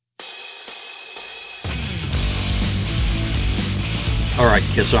Alright,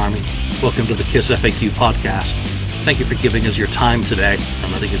 Kiss Army, welcome to the Kiss FAQ podcast. Thank you for giving us your time today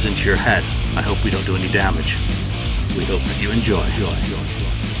and letting us into your head. I hope we don't do any damage. We hope that you enjoy.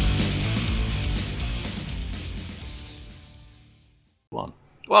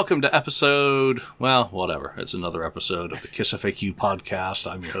 Welcome to episode, well, whatever. It's another episode of the Kiss FAQ podcast.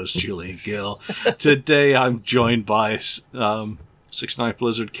 I'm your host, Julian Gill. Today I'm joined by 69th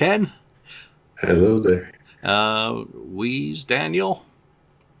Blizzard Ken. Hello there. Wheeze Daniel.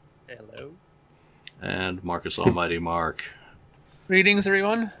 Hello. And Marcus Almighty Mark. Greetings,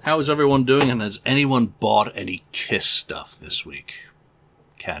 everyone. How is everyone doing, and has anyone bought any Kiss stuff this week?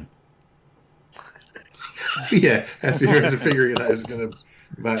 Ken. Yeah, as you guys are figuring it, I was gonna.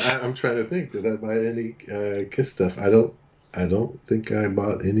 I'm trying to think. Did I buy any Kiss stuff? I don't think I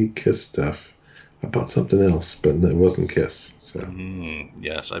bought any Kiss stuff. I bought something else, but it wasn't Kiss. So.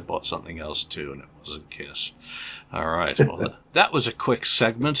 Yes, I bought something else too, and it wasn't Kiss. All right. Well, that was a quick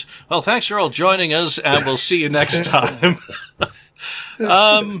segment. Well, thanks for all joining us, and we'll see you next time.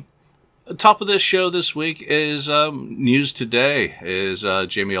 Top of this show this week is news today. Is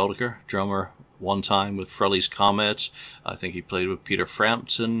Jamie Aldiker, drummer, one time with Frelly's Comets. I think he played with Peter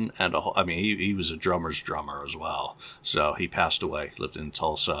Frampton, and he was a drummer's drummer as well. So he passed away, lived in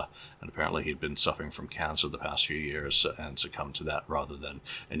Tulsa, and apparently he'd been suffering from cancer the past few years and succumbed to that rather than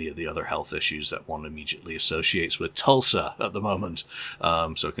any of the other health issues that one immediately associates with Tulsa at the moment.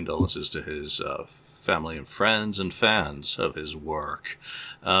 So condolences to his family and friends and fans of his work.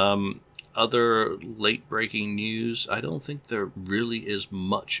 Other late-breaking news, I don't think there really is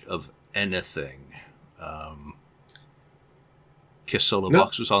much of anything. Kiss Solo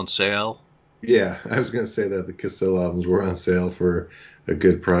Box was on sale. Yeah, I was going to say that the Kiss Solo albums were on sale for a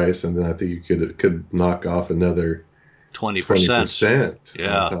good price, and then I think you could knock off another 20%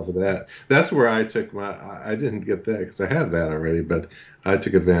 yeah. on top of that. That's where I took I didn't get that because I have that already, but I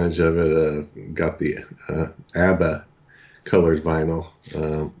took advantage of it. Got the ABBA colored vinyl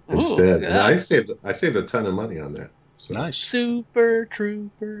instead, and I saved a ton of money on that. So. Nice. Super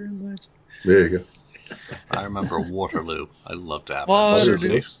Trooper. There you go. I remember Waterloo. I loved ABBA.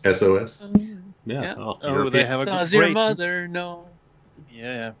 Waterloo. SOS. Yeah. Oh, they have a Does great... your mother know?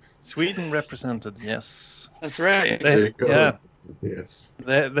 Yeah, Sweden represented. Yes, that's right. There you go. Yeah, yes.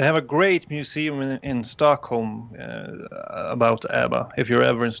 They have a great museum in Stockholm about ABBA. If you're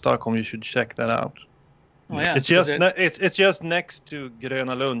ever in Stockholm, you should check that out. Oh yeah, it's just next to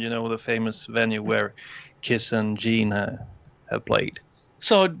Gröna Lund, the famous venue where Kiss and Gene have played.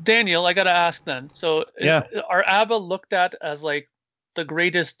 So Daniel, I gotta ask then. So yeah, are ABBA looked at as like the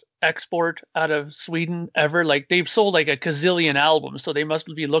greatest export out of Sweden ever? Like they've sold like a gazillion albums, so they must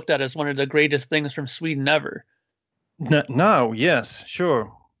be looked at as one of the greatest things from Sweden ever. Now, yes,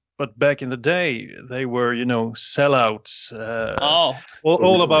 sure. But back in the day, they were, sellouts.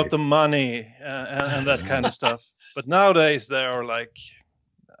 All about the money and that kind of stuff. But nowadays, they are like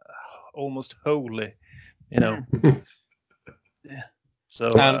almost holy, Yeah. So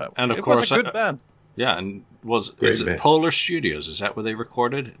and of it course, was a good band. Yeah, and is it Polar Studios? Is that where they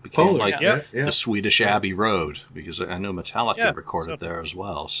recorded? It became the Swedish Abbey Road, because I know Metallica recorded there as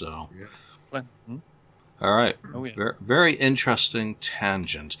well. So. Yeah. All right. Oh, yeah. Very, very interesting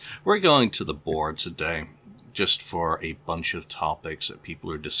tangent. We're going to the board today just for a bunch of topics that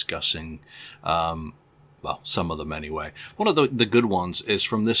people are discussing. Well, some of them anyway. One of the good ones is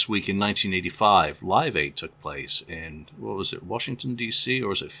from this week in 1985. Live Aid took place in, what was it, Washington, D.C., or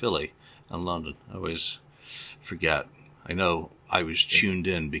was it Philly and London? I always forget. I know I was tuned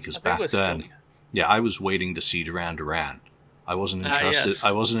in because back then, I was waiting to see Duran Duran. I wasn't interested. Yes.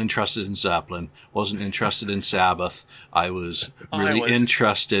 I wasn't interested in Zeppelin. Wasn't interested in Sabbath. I was really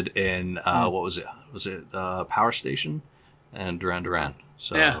interested in what was it? Was it Power Station and Duran Duran?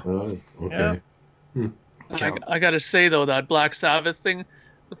 So yeah. Oh, okay. Yeah. I gotta say though, that Black Sabbath thing,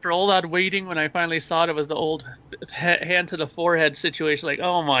 for all that waiting, when I finally saw it was the old hand to the forehead situation. Like,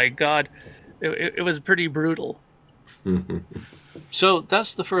 oh my god, it was pretty brutal. So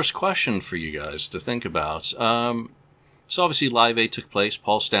that's the first question for you guys to think about. So obviously Live Aid took place.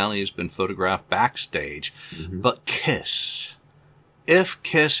 Paul Stanley has been photographed backstage. But Kiss, if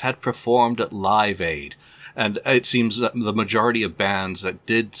Kiss had performed at Live Aid, and it seems that the majority of bands that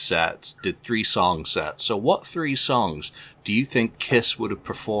did sets did 3-song sets. So what 3 songs do you think Kiss would have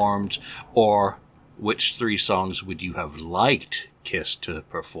performed, or which 3 songs would you have liked Kiss to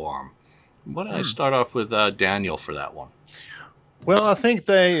perform? Why don't I start off with Daniel for that one? Well, I think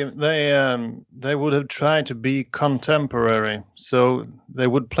they would have tried to be contemporary, so they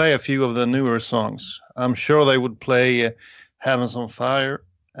would play a few of the newer songs. I'm sure they would play Heaven's on Fire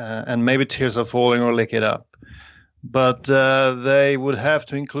and maybe Tears Are Falling or Lick It Up. but they would have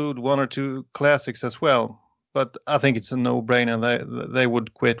to include one or two classics as well. But I think it's a no-brainer. They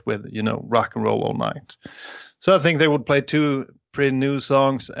would quit with, Rock and Roll All Night. So I think they would play two pretty new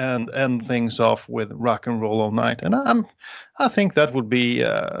songs and end things off with Rock and Roll All Night. And I think that would be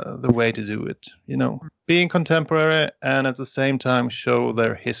the way to do it. Being contemporary and at the same time show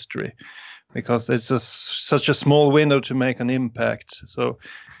their history, because it's such a small window to make an impact. So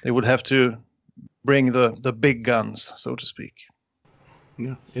they would have to bring the big guns, so to speak.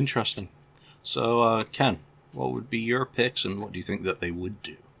 Yeah, interesting. So, Ken, what would be your picks, and what do you think that they would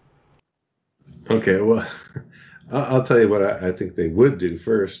do? Okay, well, I'll tell you what I think they would do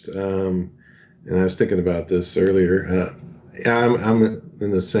first. And I was thinking about this earlier. I'm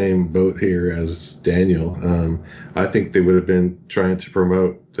in the same boat here as Daniel. I think they would have been trying to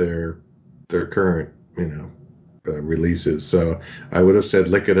promote their current, releases. So I would have said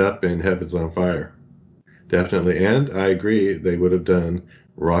 "Lick It Up" and "Heaven's on Fire," definitely. And I agree, they would have done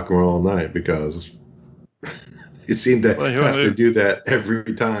 "Rock and Roll All Night," because they seem to have to do that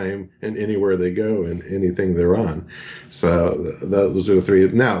every time and anywhere they go and anything they're on. So those are the three.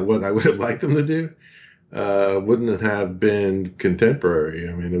 Now, what I would have liked them to do wouldn't have been contemporary.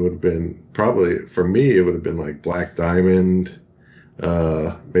 I mean, it would have been probably, for me, it would have been like Black Diamond,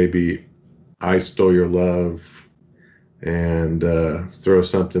 maybe "I Stole Your Love," and throw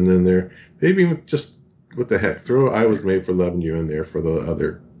something in there. Maybe just, what the heck, throw "I Was Made for Loving You" in there for the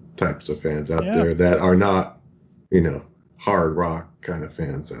other types of fans out there that are not, hard rock kind of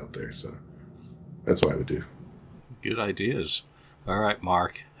fans out there. So that's what I would do. Good ideas. All right,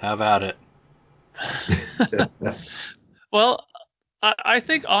 Mark, have at it. Well, I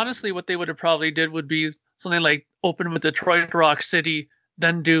think honestly what they would have probably did would be something like open with Detroit Rock City,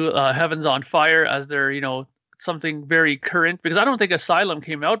 then do Heaven's on Fire as their, something very current, because I don't think Asylum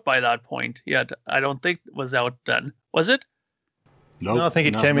came out by that point yet. I don't think it was out then. Was it? Nope, no, I think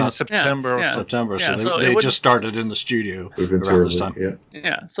it came in September. Yeah. September, so they just started in the studio around this time.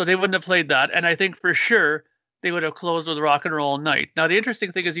 Yeah, so they wouldn't have played that, and I think for sure they would have closed with Rock and Roll Night. Now, the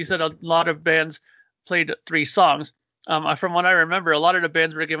interesting thing is, you said a lot of bands played 3 songs. From what I remember, a lot of the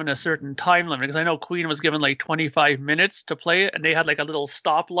bands were given a certain time limit, because I know Queen was given like 25 minutes to play it, and they had like a little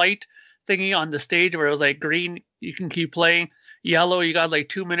stoplight thingy on the stage where it was like green, you can keep playing. Yellow, you got like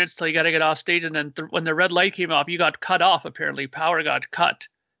 2 minutes till you got to get off stage, and then when the red light came off, you got cut off. Apparently, power got cut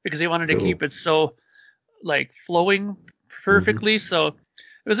because they wanted to keep it so like flowing perfectly. Mm-hmm. So it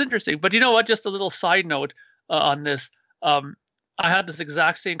was interesting. But you know what? Just a little side note on this. I had this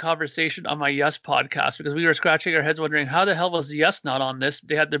exact same conversation on my Yes podcast, because we were scratching our heads wondering how the hell was Yes not on this.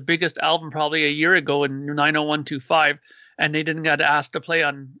 They had their biggest album probably a year ago in 90125, and they didn't get asked to play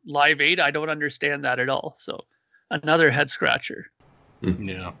on Live Aid. I don't understand that at all. So another head scratcher.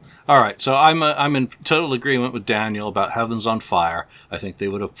 Yeah. All right. So I'm in total agreement with Daniel about Heaven's on Fire. I think they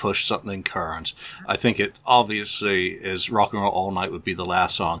would have pushed something current. I think it obviously is Rock and Roll All Night would be the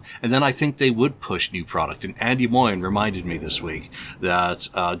last song. And then I think they would push new product. And Andy Moyne reminded me this week that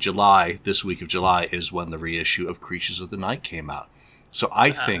this week of July, is when the reissue of Creatures of the Night came out. So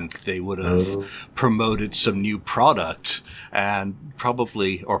I think they would have promoted some new product and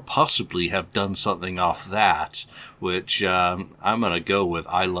probably or possibly have done something off that, which I'm going to go with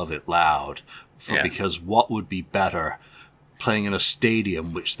I Love It Loud, because what would be better playing in a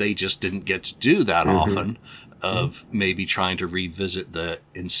stadium, which they just didn't get to do that often, of maybe trying to revisit the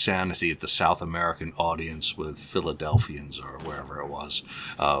insanity of the South American audience with Philadelphians or wherever it was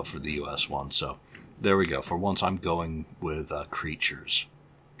for the U.S. one. So there we go. For once, I'm going with Creatures.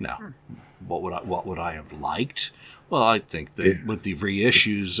 Now, what would I have liked? Well, I think that with the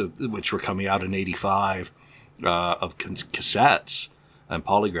reissues, which were coming out in '85, of cassettes and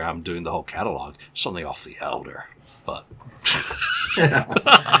Polygram doing the whole catalog, something off The Elder. But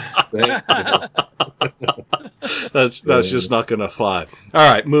that's just not going to fly.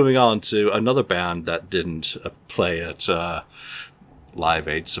 All right, moving on to another band that didn't play at Live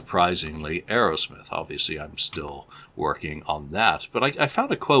Aid, surprisingly, Aerosmith. Obviously, I'm still working on that. But I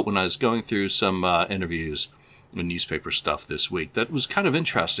found a quote when I was going through some interviews and newspaper stuff this week that was kind of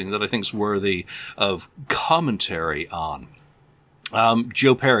interesting, that I think is worthy of commentary on.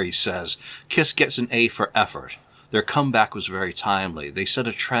 Joe Perry says, Kiss gets an A for effort. Their comeback was very timely. They set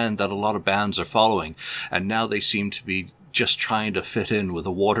a trend that a lot of bands are following, and now they seem to be just trying to fit in with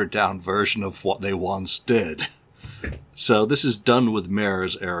a watered-down version of what they once did. So this is done with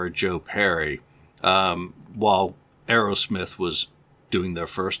Mirrors era Joe Perry, while Aerosmith was doing their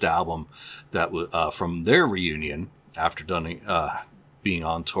first album that was from their reunion after being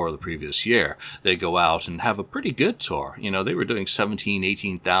on tour the previous year, they go out and have a pretty good tour. You know, they were doing 17,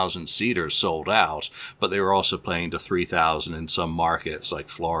 18,000 seaters sold out, but they were also playing to 3,000 in some markets like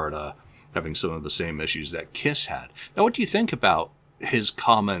Florida, having some of the same issues that Kiss had. Now, what do you think about his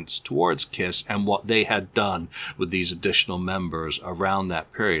comments towards Kiss and what they had done with these additional members around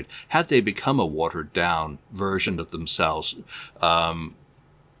that period? Had they become a watered-down version of themselves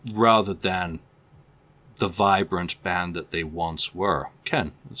rather than the vibrant band that they once were?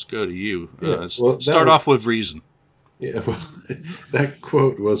 Ken, let's go to you. Start off with reason. Yeah, well, that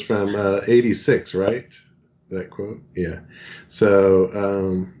quote was from 86, right? That quote? Yeah.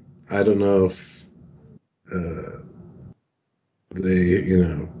 So I don't know if they,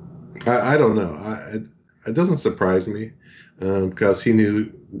 I don't know. It doesn't surprise me because he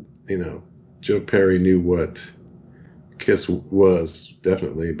knew, Joe Perry knew what Kiss was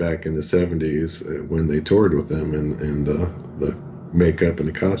definitely back in the 70s when they toured with them and the makeup and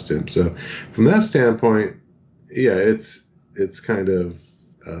the costume. So from that standpoint, yeah, it's kind of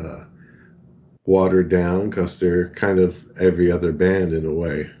watered down because they're kind of every other band in a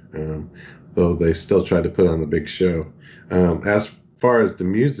way, though they still try to put on the big show. As far as the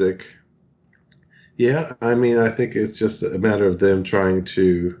music, yeah, I mean, I think it's just a matter of them trying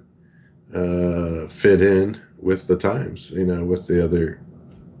to fit in with the times, with the other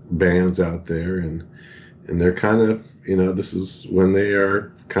bands out there, and they're kind of, this is when they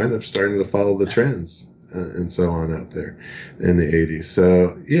are kind of starting to follow the trends and so on out there in the 80s.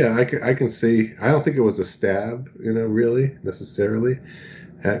 So yeah, I can see. I don't think it was a stab, really necessarily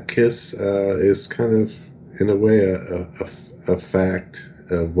at Kiss. It's kind of in a way a fact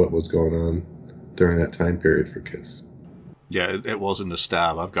of what was going on during that time period for Kiss. Yeah, it wasn't a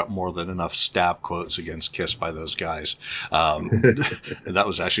stab. I've got more than enough stab quotes against Kiss by those guys. That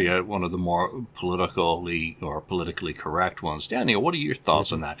was actually one of the more politically correct ones. Daniel, what are your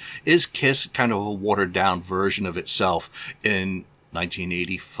thoughts on that? Is Kiss kind of a watered-down version of itself in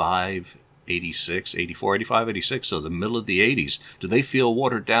 1985, 86, 84, 85, 86, so the middle of the 80s? Do they feel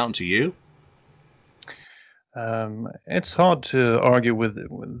watered down to you? It's hard to argue with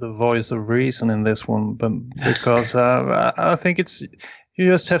the voice of reason in this one, but because I think you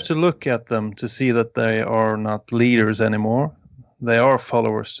just have to look at them to see that they are not leaders anymore. They are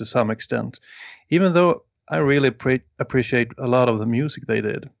followers to some extent, even though I really appreciate a lot of the music they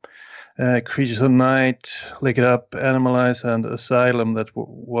did. Creatures of Night, Lick It Up, Animalize, and Asylum, that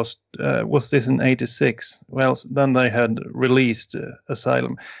was this in 86. Well, then they had released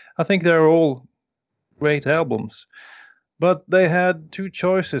Asylum. I think they're all great albums, but they had two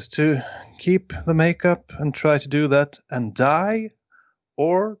choices: to keep the makeup and try to do that and die,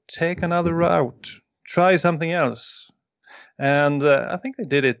 or take another route, try something else. And I think they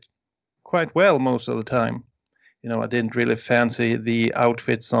did it quite well most of the time. I didn't really fancy the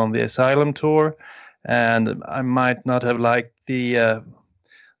outfits on the Asylum tour, and I might not have liked the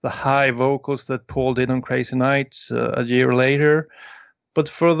high vocals that Paul did on Crazy Nights a year later. But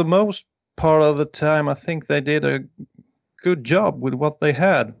for the most part of the time, I think they did a good job with what they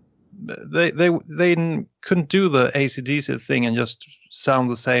had. They couldn't do the AC/DC thing and just sound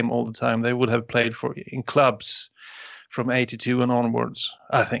the same all the time. They would have played in clubs from 82 and onwards,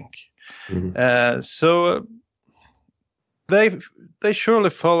 I think. Mm-hmm. So they surely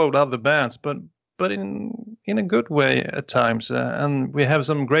followed other bands, but in a good way at times. And we have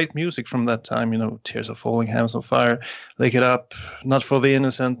some great music from that time, Tears Are Falling, Hands on Fire, Lick It Up, Not for the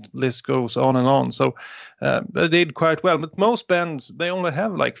Innocent, list goes on and on. So they did quite well. But most bands, they only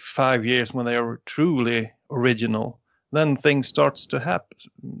have like 5 years when they are truly original. Then things start to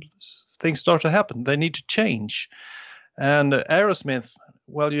happen. They need to change. And Aerosmith,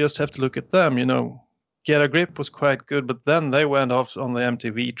 well, you just have to look at them, Get a Grip was quite good, but then they went off on the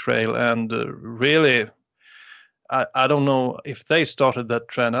MTV trail, and really, I don't know if they started that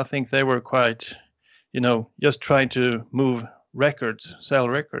trend. I think they were quite, just trying to move records, sell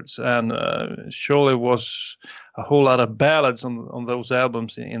records, and surely was a whole lot of ballads on those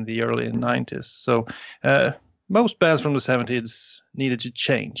albums in the early 90s. So most bands from the 70s needed to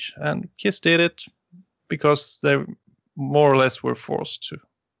change, and Kiss did it because they more or less were forced to.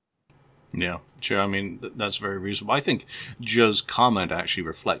 Yeah, sure. I mean, that's very reasonable. I think Joe's comment actually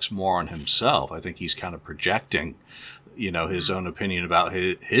reflects more on himself. I think he's kind of projecting, his own opinion about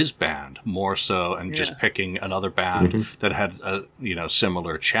his band more so, and just picking another band that had,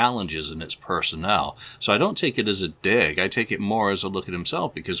 similar challenges in its personnel. So I don't take it as a dig. I take it more as a look at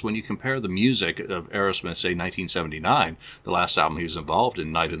himself, because when you compare the music of Aerosmith, say 1979, the last album he was involved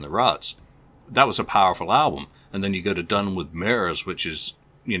in, Night in the Ruts, that was a powerful album. And then you go to Done with Mirrors, which is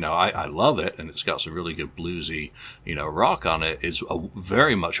I love it, and it's got some really good bluesy, rock on it, is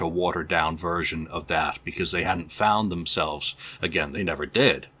very much a watered down version of that, because they hadn't found themselves. Again, they never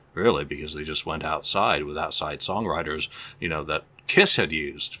did, really, because they just went outside with outside songwriters, that Kiss had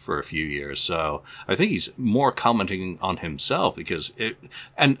used for a few years. So I think he's more commenting on himself,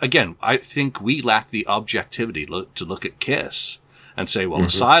 and again, I think we lack the objectivity to look at Kiss and say, well,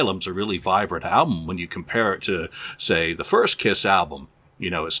 Asylum's a really vibrant album when you compare it to, say, the first Kiss album.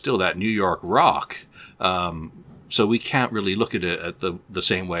 It's still that New York rock. So we can't really look at it at the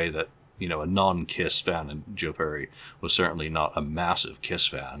same way that, a non-Kiss fan, and Joe Perry was certainly not a massive Kiss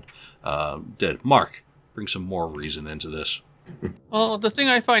fan, did. Mark, bring some more reason into this. Well, the thing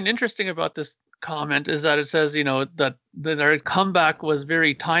I find interesting about this comment is that it says, that their comeback was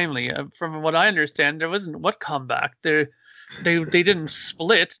very timely. From what I understand, there wasn't what comeback. They didn't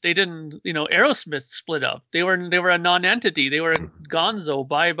split. They didn't, Aerosmith split up. They were a non-entity. They were Gonzo.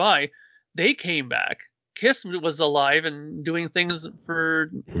 Bye. They came back. Kiss was alive and doing things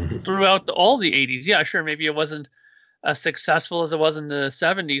throughout all the 80s. Yeah, sure, maybe it wasn't as successful as it was in the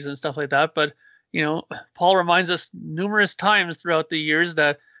 70s and stuff like that, but Paul reminds us numerous times throughout the years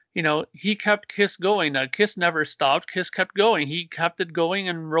that he kept Kiss going. That Kiss never stopped. Kiss kept going. He kept it going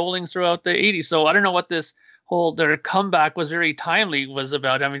and rolling throughout the 80s. So I don't know what this their comeback was very timely was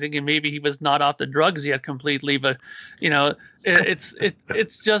about. I'm thinking maybe he was not off the drugs yet completely, but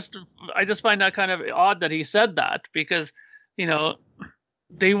it's just, I just find that kind of odd that he said that, because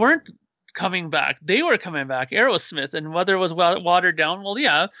they weren't coming back. They were coming back, Aerosmith, and whether it was watered down, well,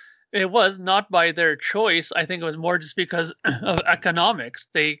 yeah, it was not by their choice. I think it was more just because of economics.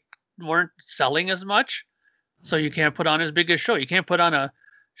 They weren't selling as much, so you can't put on as big a show. You can't put on a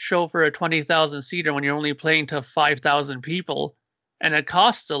show for a 20,000 seater when you're only playing to 5,000 people, and it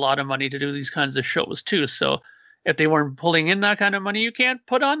costs a lot of money to do these kinds of shows too. So if they weren't pulling in that kind of money, you can't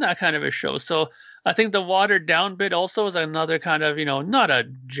put on that kind of a show. So I think the watered down bit also is another kind of, not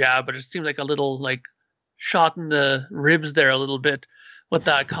a jab, but it seems like a little like shot in the ribs there a little bit with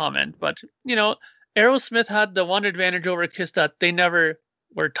that comment. But Aerosmith had the one advantage over Kiss, that they never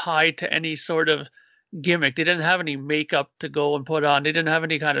were tied to any sort of gimmick. They didn't have any makeup to go and put on. They didn't have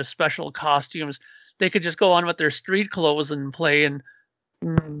any kind of special costumes. They could just go on with their street clothes and play, and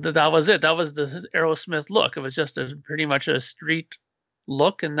that was it. That was the Aerosmith look. It was just pretty much a street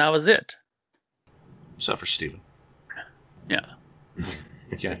look, and that was it. Except for Steven. Yeah.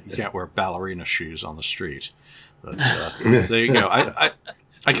 You can't wear ballerina shoes on the street. But there you go.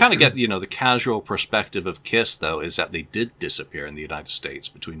 I kind of get, the casual perspective of Kiss, though, is that they did disappear in the United States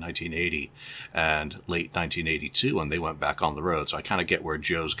between 1980 and late 1982 when they went back on the road. So I kind of get where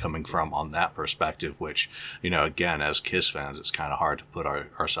Joe's coming from on that perspective, which, again, as Kiss fans, it's kind of hard to put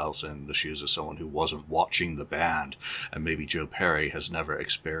ourselves in the shoes of someone who wasn't watching the band. And maybe Joe Perry has never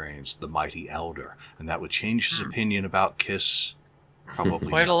experienced the Mighty Elder, and that would change his opinion about Kiss probably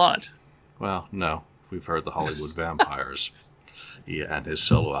quite a lot. Well, no. We've heard the Hollywood Vampires. Yeah, and his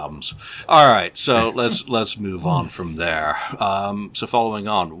solo albums. All right, so let's move on from there. So following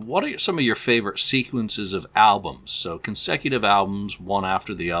on, what are some of your favorite sequences of albums? So consecutive albums, one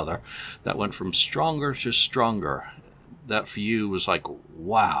after the other, that went from stronger to stronger. That for you was like,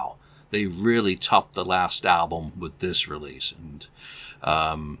 wow, they really topped the last album with this release. And,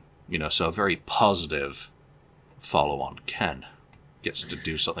 so a very positive follow-on. Ken gets to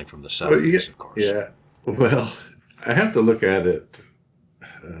do something from the 70s, of course. Yeah, well, I have to look at it.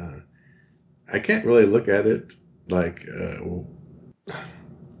 I can't really look at it like,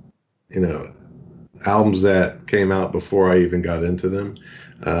 albums that came out before I even got into them.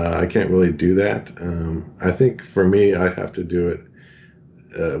 I can't really do that. I think for me, I'd have to do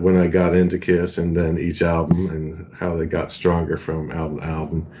it when I got into Kiss, and then each album and how they got stronger from album to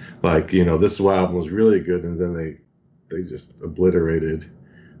album. Like, this album was really good, and then they just obliterated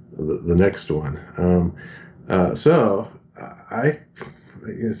the next one. So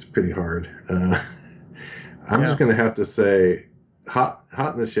it's pretty hard. I'm just gonna have to say, Hot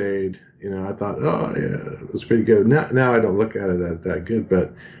in the Shade. I thought, oh yeah, it was pretty good. Now I don't look at it as that good,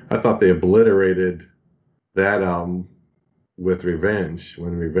 but I thought they obliterated that album with Revenge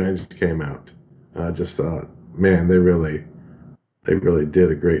when Revenge came out. I just thought, man, they really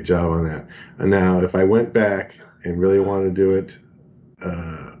did a great job on that. And now, if I went back and really wanted to do it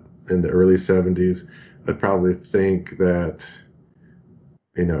in the early 70s, I'd probably think that,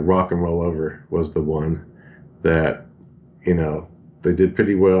 Rock and Roll Over was the one that, they did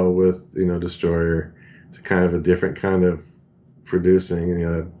pretty well with, Destroyer. It's kind of a different kind of producing.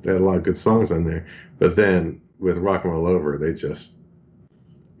 They had a lot of good songs on there. But then with Rock and Roll Over, they just,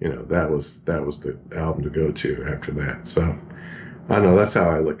 that was the album to go to after that. So I know, that's how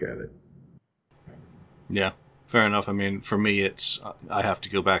I look at it. Yeah, fair enough. I mean, for me, I have to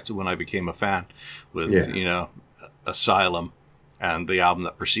go back to when I became a fan with, Asylum, and the album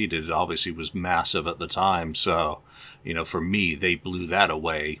that preceded it obviously was massive at the time. So, for me, they blew that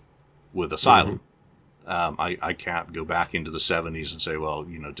away with Asylum. I can't go back into the 70s and say, well,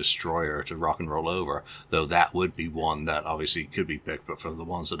 Destroyer to Rock and Roll Over, though that would be one that obviously could be picked. But for the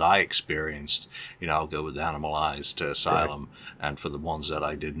ones that I experienced, I'll go with Animalized to Asylum. Right. And for the ones that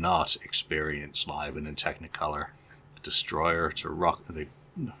I did not experience live and in Technicolor, Destroyer to Rock,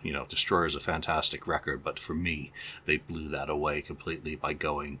 Destroyer is a fantastic record, but for me, they blew that away completely by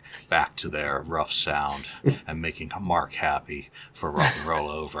going back to their rough sound and making Mark happy for Rock and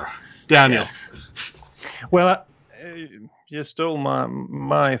Roll Over. Daniel. Yes. Well, you stole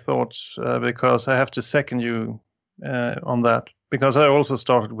my thoughts because I have to second you on that, because I also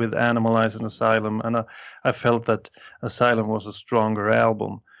started with Animalize and Asylum, and I felt that Asylum was a stronger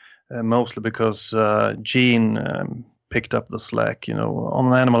album, mostly because Gene picked up the slack.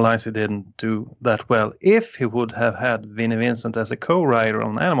 On Animalize he didn't do that well. If he would have had Vinnie Vincent as a co-writer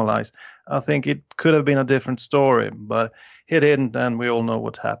on Animalize, I think it could have been a different story, but he didn't, and we all know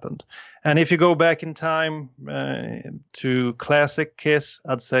what happened. And if you go back in time to classic Kiss,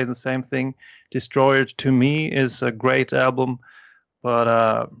 I'd say the same thing. Destroyer to me is a great album,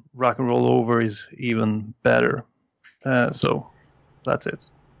 but Rock and Roll Over is even better. So that's it.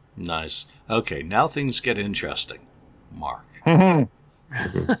 Nice. Okay, now things get interesting. Mark.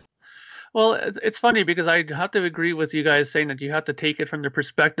 Well, it's funny because I have to agree with you guys saying that you have to take it from the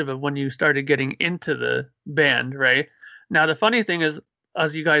perspective of when you started getting into the band, right? Now, the funny thing is,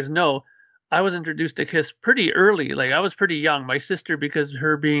 as you guys know, I was introduced to Kiss pretty early. Like, I was pretty young. My sister, because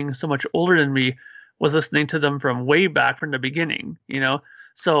her being so much older than me, was listening to them from way back from the beginning,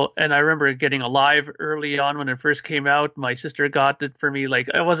 So, and I remember getting Alive early on when it first came out. My sister got it for me. Like,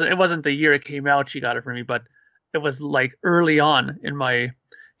 it wasn't the year it came out she got it for me, but it was like early on in my,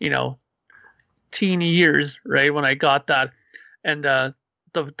 teen years, right, when I got that. And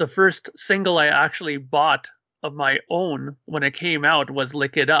the first single I actually bought of my own when it came out was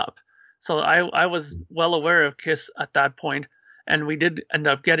Lick It Up. So I was well aware of Kiss at that point, and we did end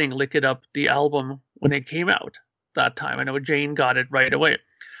up getting Lick It Up, the album, when it came out that time. I know Jane got it right away.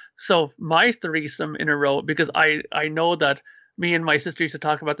 So my threesome in a row, because I know that me and my sister used to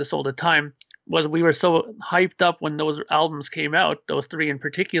talk about this all the time, was we were so hyped up when those albums came out, those three in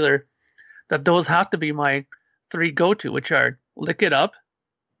particular, that those have to be my three go-to, which are Lick It Up,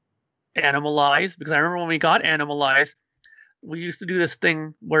 Animalize, because I remember when we got Animalize, we used to do this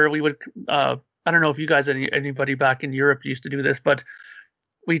thing where we would, I don't know if you guys, anybody back in Europe used to do this, but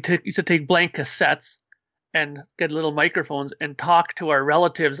we used to take blank cassettes and get little microphones and talk to our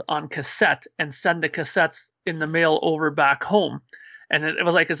relatives on cassette and send the cassettes in the mail over back home. And it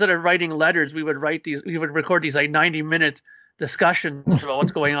was like, instead of writing letters, we would record these like 90-minute discussions about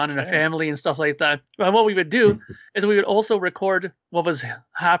what's going on in a family and stuff like that. But what we would do is we would also record what was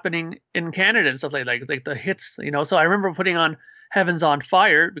happening in Canada and stuff like the hits, So I remember putting on Heaven's on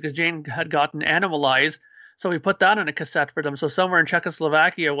Fire because Jane had gotten Animalize. So we put that on a cassette for them. So somewhere in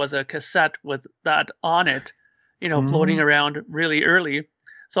Czechoslovakia was a cassette with that on it, floating around really early.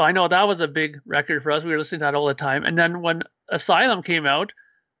 So I know that was a big record for us. We were listening to that all the time. And then when Asylum came out,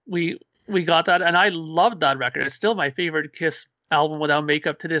 we got that, and I loved that record. It's still my favorite Kiss album without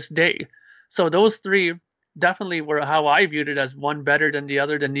makeup to this day. So those three definitely were how I viewed it, as one better than the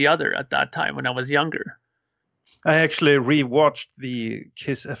other at that time when I was younger. I actually rewatched the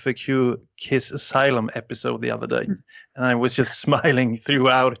Kiss FAQ Kiss Asylum episode the other day, and I was just smiling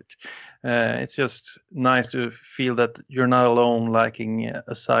throughout it. It's just nice to feel that you're not alone liking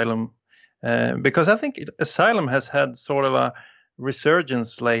Asylum, because I think Asylum has had sort of a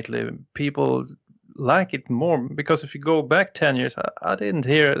resurgence lately. People like it more, because if you go back 10 years, I didn't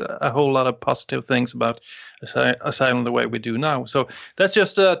hear a whole lot of positive things about Asylum the way we do now. So that's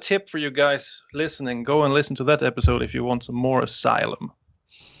just a tip for you guys listening. Go and listen to that episode if you want some more Asylum.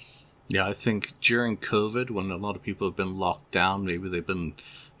 Yeah, I think during COVID, when a lot of people have been locked down, maybe they've been,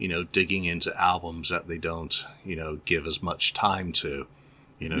 digging into albums that they don't, give as much time to.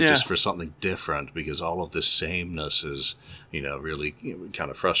 Just for something different, because all of this sameness is, really kind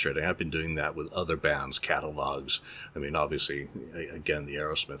of frustrating. I've been doing that with other bands' catalogs. I mean, obviously, again, the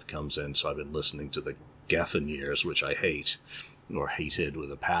Aerosmith comes in, so I've been listening to the Geffen years, which I hate, or hated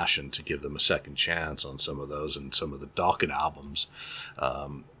with a passion, to give them a second chance on some of those and some of the Dokken albums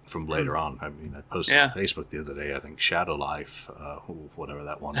from later on. I mean, I posted on Facebook the other day, I think Shadow Life, whatever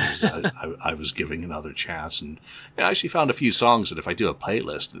that one is, I was giving another chance, and I actually found a few songs that if I do a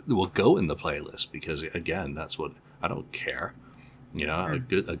playlist, will go in the playlist, because, again, that's what, I don't care. You know,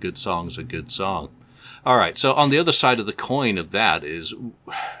 a good song's a good song. All right, so on the other side of the coin of that is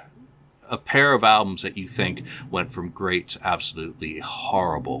a pair of albums that you think went from great to absolutely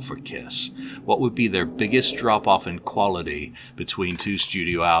horrible for Kiss. What would be their biggest drop-off in quality between two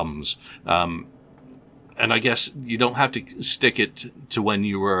studio albums? And I guess you don't have to stick it to when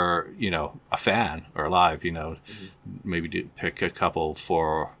you were, you know, a fan or alive, you know. Maybe pick a couple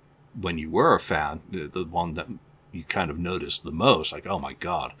for when you were a fan, the one that you kind of noticed the most, like, oh my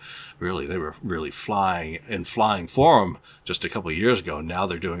God, really, they were really flying form just a couple of years ago. Now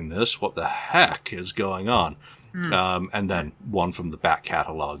they're doing this. What the heck is going on? And then one from the back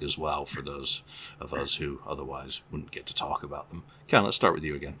catalog as well for those of us who otherwise wouldn't get to talk about them. Ken, let's start with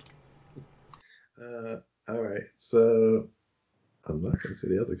you again. All right, so I'm not going to say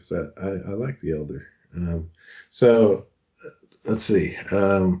the Elder because I like the Elder. So let's see.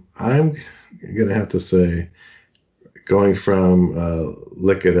 I'm going to have to say, going from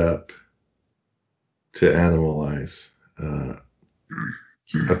Lick It Up to Animalize.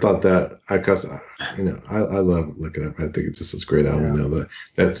 I thought that because I love Lick It Up. I think it's just a great album. You know,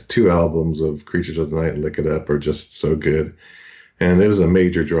 that's two albums of Creatures of the Night and Lick It Up are just so good. And it was a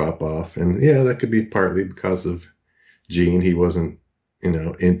major drop off. And yeah, that could be partly because of Gene. He wasn't, you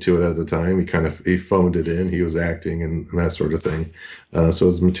know, into it at the time. He phoned it in. He was acting and that sort of thing. So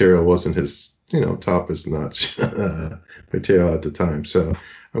his material wasn't his, you know, top-notch material at the time. So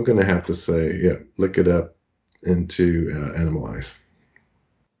I'm going to have to say, yeah, Lick It Up into Animalize.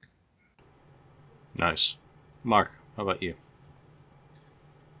 Nice. Mark, how about you?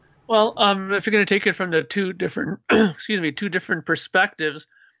 Well, if you're going to take it from the two different perspectives,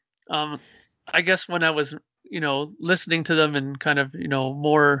 I guess when I was, you know, listening to them and kind of, you know,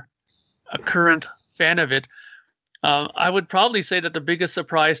 more a current fan of it, I would probably say that the biggest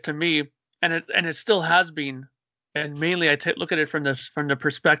surprise to me, and it still has been, and mainly I look at it from the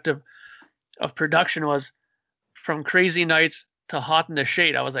perspective of production, was from Crazy Nights to Hot in the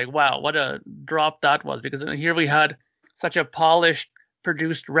Shade. I was like, wow, what a drop that was, because here we had such a polished,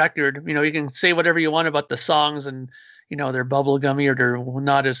 produced record. You know, you can say whatever you want about the songs and, you know, they're bubblegummy or they're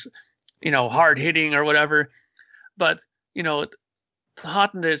not as, you know, hard hitting or whatever, but, you know,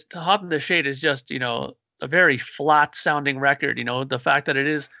 Hot in the Shade is just, you know, a very flat sounding record. You know, the fact that it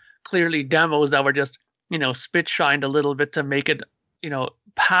is clearly demos that were just, you know, spit shined a little bit to make it, you know,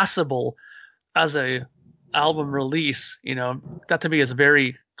 passable as a album release, you know, that to me is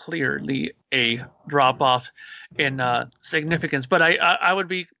very clearly a drop off in significance. But I would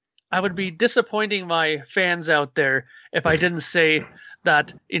be disappointing my fans out there if I didn't say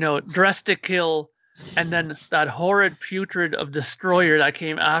that, you know, Dressed to Kill and then that horrid putrid of Destroyer that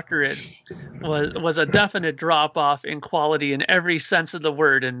came after it was a definite drop off in quality in every sense of the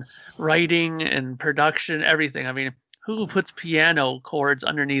word, and writing and production, everything. I mean, who puts piano chords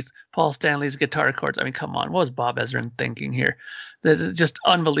underneath Paul Stanley's guitar chords? I mean, come on, what was Bob Ezrin thinking here? This is just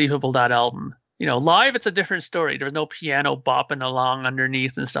unbelievable, that album. You know, live it's a different story. There was no piano bopping along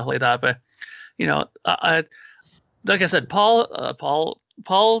underneath and stuff like that. But, you know, like I said, Paul,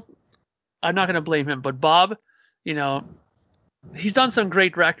 I'm not going to blame him, but Bob, you know, he's done some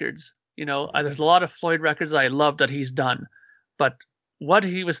great records. You know, there's a lot of Floyd records I love that he's done, but what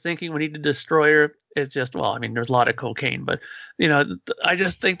he was thinking when he did Destroyer is just, well, I mean, there's a lot of cocaine, but, you know, I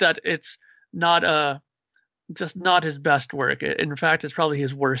just think that it's not just not his best work. In fact, it's probably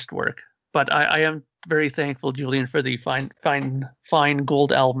his worst work. But I am very thankful, Julian, for the fine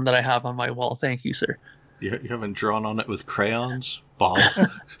gold album that I have on my wall. Thank you, sir. You haven't drawn on it with crayons, Bob?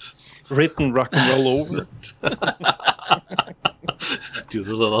 Written rock and roll over it. Do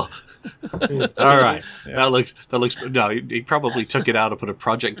the little. All right, yeah. That looks. No, he probably took it out and put a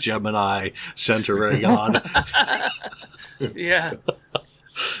Project Gemini centering on. Yeah.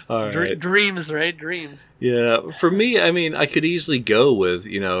 All right. Dreams, right? Dreams. Yeah. For me, I mean, I could easily go with,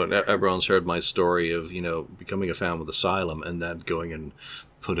 you know, everyone's heard my story of, you know, becoming a fan with Asylum and then going and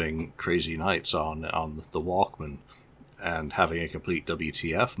putting Crazy Nights on the Walkman and having a complete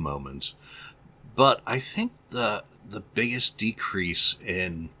WTF moment. But I think the biggest decrease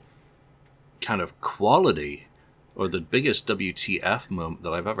in kind of quality, or the biggest WTF moment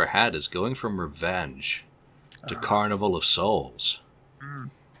that I've ever had, is going from Revenge to Carnival of Souls.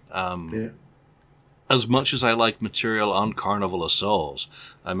 As much as I like material on Carnival of Souls,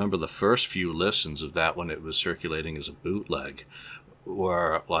 I remember the first few listens of that when it was circulating as a bootleg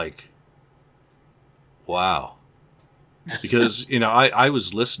were like, wow. Because, you know, I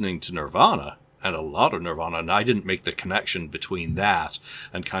was listening to Nirvana, and a lot of Nirvana, and I didn't make the connection between that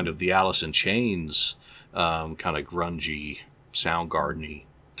and kind of the Alice in Chains kind of grungy, Soundgarden-y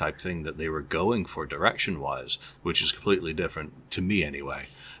type thing that they were going for direction-wise, which is completely different, to me anyway,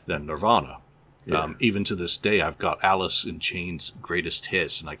 than Nirvana. Yeah. Even to this day, I've got Alice in Chains' greatest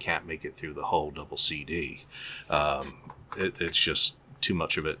hits, and I can't make it through the whole double CD. It's just too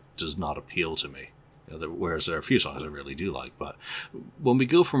much of it does not appeal to me. Whereas there are a few songs I really do like. But when we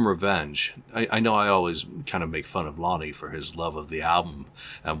go from Revenge, I know I always kind of make fun of Lonnie for his love of the album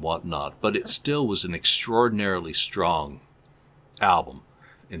and whatnot, but it still was an extraordinarily strong album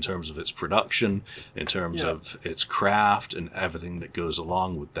in terms of its production, in terms of its craft and everything that goes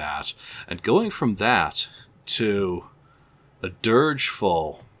along with that. And going from that to a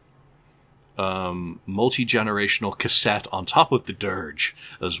dirge-full multi-generational cassette on top of the dirge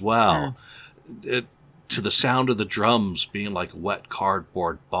as well, to the sound of the drums being like wet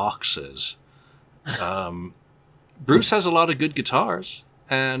cardboard boxes. Bruce has a lot of good guitars,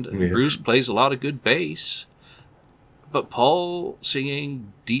 and Bruce plays a lot of good bass. But Paul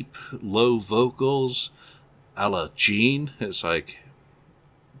singing deep, low vocals a la Gene, it's like,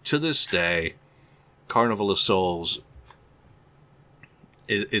 to this day, Carnival of Souls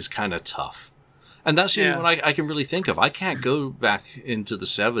is kind of tough. And that's the only one I can really think of. I can't go back into the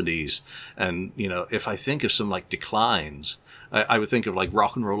 70s and, if I think of some like declines, I would think of like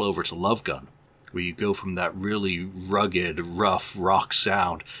Rock and Roll Over to Love Gun, where you go from that really rugged, rough rock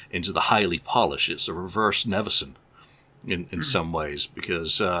sound into the highly polished. It's a reverse Nevison in some ways,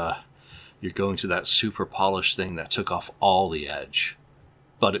 because you're going to that super polished thing that took off all the edge,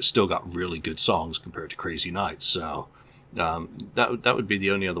 but it still got really good songs compared to Crazy Nights. So that would be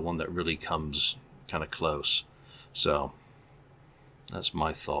the only other one that really comes kind of close. So that's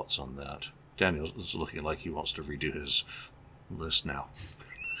my thoughts on that. Daniel is looking like he wants to redo his list now.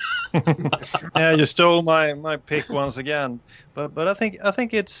 Yeah, you stole my pick once again. But I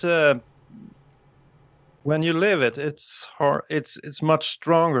think it's when you live it, it's hard. It's much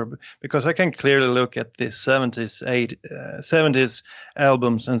stronger, because I can clearly look at the 70s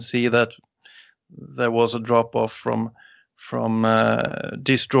albums and see that there was a drop off from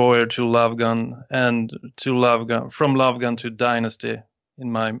Destroyer to Love Gun, and from Love Gun to Dynasty,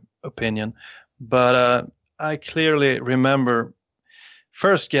 in my opinion. But I clearly remember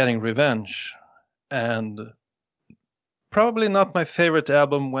first getting Revenge, and probably not my favorite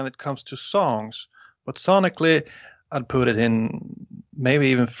album when it comes to songs, but sonically I'd put it in maybe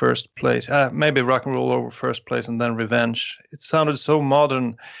even first place. Maybe Rock and Roll Over first place, and then Revenge. It sounded so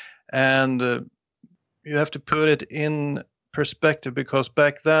modern, and you have to put it in perspective, because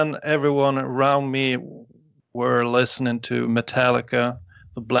back then everyone around me were listening to Metallica,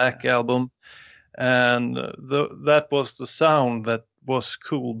 the Black Album, and that was the sound that was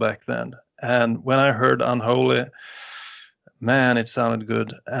cool back then. And when I heard Unholy, man, it sounded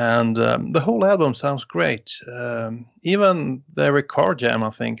good, and the whole album sounds great. Even the Eric Carr jam, I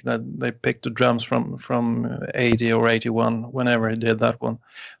think that they picked the drums from 80 or 81, whenever he did that one.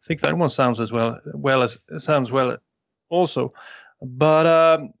 I think that one sounds as well also.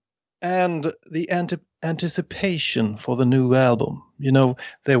 But and the anticipation for the new album.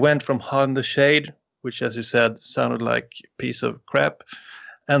 They went from Hot in the Shade, which, as you said, sounded like a piece of crap,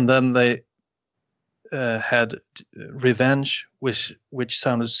 and then they had Revenge, which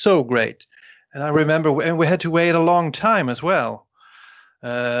sounded so great. And I remember, and we had to wait a long time as well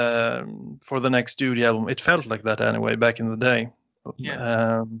for the next studio album. It felt like that anyway back in the day.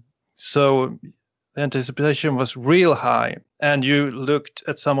 So the anticipation was real high, and you looked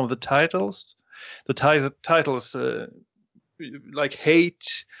at some of the titles. The titles like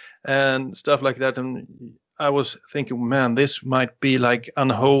Hate and stuff like that, and I was thinking, man, this might be like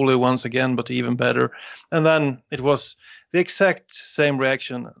Unholy once again, but even better. And then it was the exact same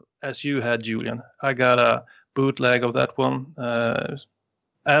reaction as you had, Julian. I got a bootleg of that one,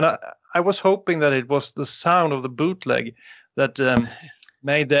 and I was hoping that it was the sound of the bootleg that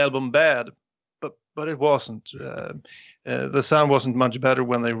made the album bad, but it wasn't. The sound wasn't much better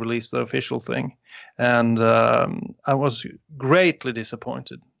when they released the official thing, and I was greatly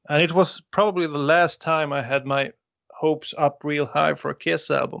disappointed. And it was probably the last time I had my hopes up real high for a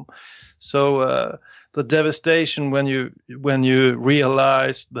Kiss album. So the devastation when you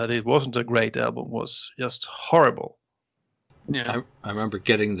realized that it wasn't a great album was just horrible. Yeah, I remember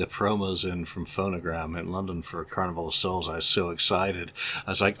getting the promos in from Phonogram in London for Carnival of Souls. I was so excited. I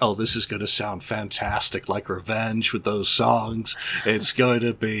was like, oh, this is going to sound fantastic, like Revenge with those songs. It's going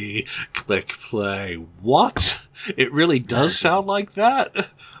to be click play. What? It really does sound like that?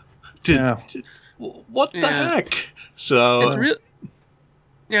 What the heck? So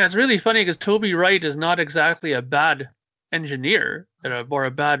it's really funny, because Toby Wright is not exactly a bad engineer or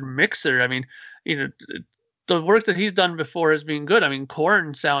a bad mixer. I mean, the work that he's done before has been good. I mean,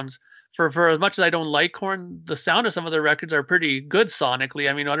 Korn sounds, for as much as I don't like Korn, the sound of some of their records are pretty good sonically.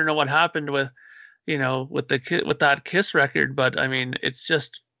 I mean, I don't know what happened with that Kiss record, but I mean, it's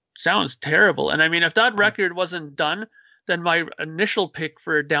just sounds terrible. And I mean, if that record wasn't done, then my initial pick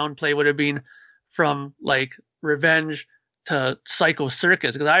for Downplay would have been from like Revenge to Psycho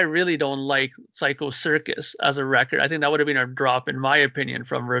Circus, because I really don't like Psycho Circus as a record. I think that would have been a drop, in my opinion,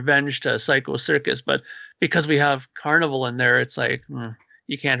 from Revenge to Psycho Circus. But because we have Carnival in there, it's like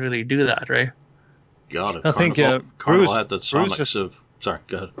you can't really do that, right? Got it. I think Carnival had the sonics of. Sorry,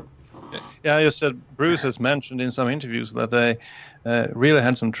 go ahead. Yeah, I just said Bruce has mentioned in some interviews that they really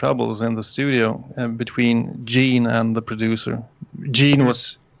had some troubles in the studio between Gene and the producer. Gene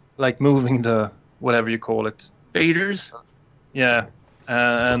was like moving the whatever you call it. Faders? Yeah.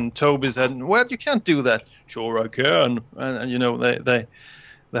 And Toby said, well, you can't do that. Sure, I can. And you know, they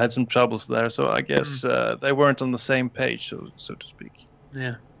had some troubles there. So I guess they weren't on the same page, so to speak.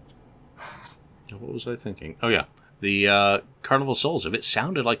 Yeah. What was I thinking? Oh, yeah. The Carnival Souls, if it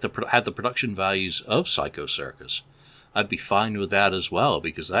sounded like had the production values of Psycho Circus, I'd be fine with that as well,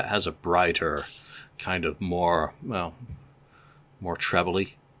 because that has a brighter, kind of more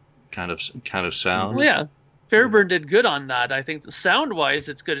trebly kind of sound. Well, yeah. Fairburn did good on that. I think sound-wise,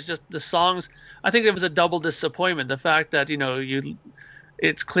 it's good. It's just the songs. I think it was a double disappointment. The fact that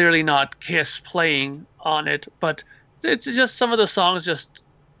it's clearly not Kiss playing on it, but it's just some of the songs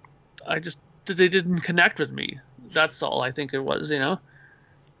they didn't connect with me. That's all I think it was,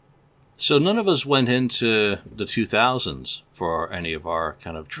 So none of us went into the 2000s for any of our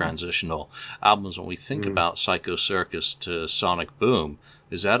kind of transitional albums. When we think about Psycho Circus to Sonic Boom,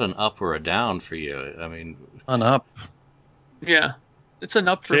 is that an up or a down for you? I mean, an up. Yeah, it's an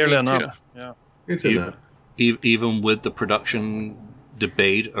up for Clearly me an too. Up. Yeah, it's an up. Even with the production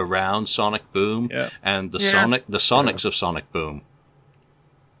debate around Sonic Boom and the Sonics of Sonic Boom.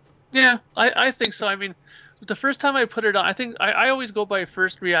 Yeah, I think so. I mean, the first time I put it on, I think I always go by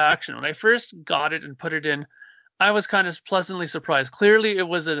first reaction. When I first got it and put it in, I was kind of pleasantly surprised. Clearly, it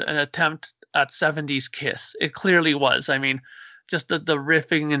was an attempt at 70s Kiss. It clearly was. I mean, just the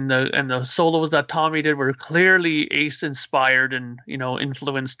riffing and the solos that Tommy did were clearly Ace inspired and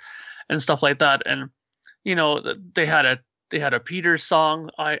influenced and stuff like that. And they had a Peter song,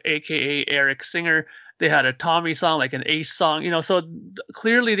 aka Eric Singer. They had a Tommy song, like an Ace song. So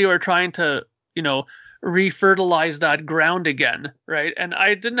clearly they were trying to refertilize that ground again, right? And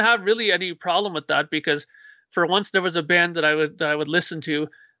I didn't have really any problem with that, because for once there was a band that I would listen to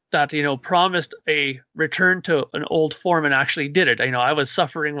that promised a return to an old form and actually did it. I was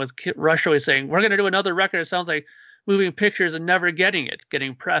suffering with Rush always saying, we're going to do another record. It sounds like Moving Pictures, and never getting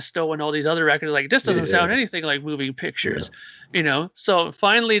Presto and all these other records. Like, this doesn't sound anything like Moving Pictures, So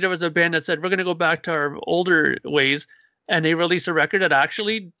finally there was a band that said, we're going to go back to our older ways, and they released a record that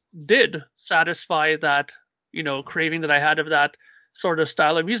actually did satisfy that craving that I had of that sort of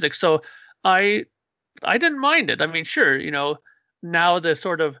style of music. So I didn't mind it. I mean, sure, now the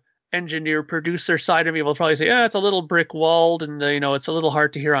sort of engineer producer side of me will probably say, it's a little brick walled, and it's a little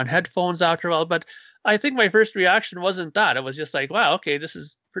hard to hear on headphones after a while. But I think my first reaction wasn't that. It was just like, wow, okay, this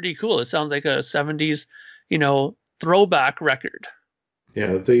is pretty cool. It sounds like a 70s throwback record.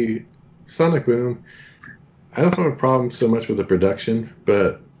 Yeah, the Sonic Boom, I don't have a problem so much with the production,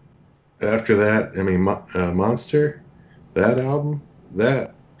 but after that, I mean, Monster, that album,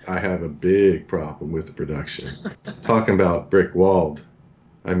 that I have a big problem with the production. Talking about brick walled,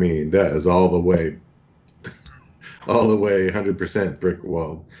 I mean, that is all the way 100% brick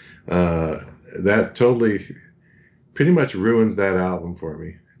walled. That totally, pretty much ruins that album for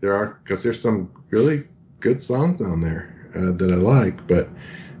me. Because there's some really good songs on there that I like, but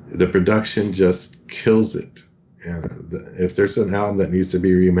the production just kills it. And if there's an album that needs to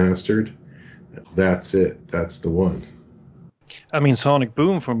be remastered, that's it. That's the one. I mean, Sonic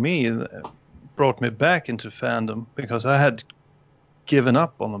Boom for me brought me back into fandom, because I had given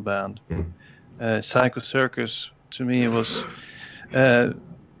up on the band. Psycho Circus to me was,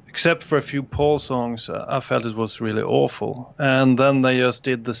 except for a few Paul songs, I felt it was really awful. And then they just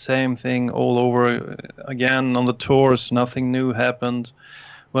did the same thing all over again on the tours. Nothing new happened.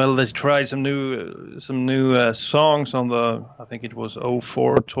 Well, they tried some new songs on the, I think it was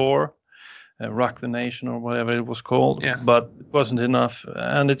 04 tour, Rock the Nation or whatever it was called, but it wasn't enough.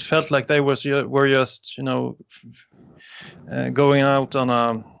 And it felt like they were just, going out on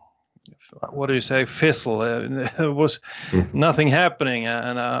a, what do you say, fizzle. There was nothing happening,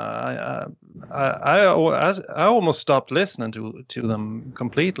 and I almost stopped listening to them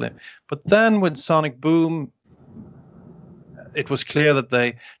completely. But then with Sonic Boom, it was clear that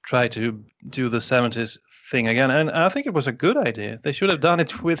they tried to do the 70s thing again. And I think it was a good idea. They should have done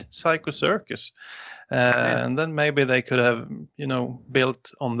it with Psycho Circus. And then maybe they could have,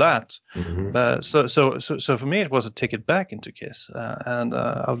 built on that. So for me, it was a ticket back into Kiss, and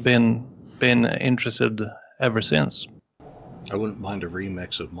I've been interested ever since. I wouldn't mind a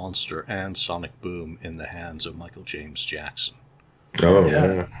remix of Monster and Sonic Boom in the hands of Michael James Jackson. Oh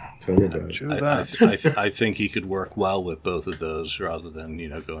yeah, tell me about it. I think he could work well with both of those, rather than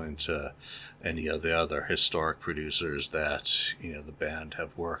going to any of the other historic producers that the band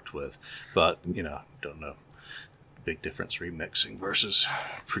have worked with. But don't know. Big difference remixing versus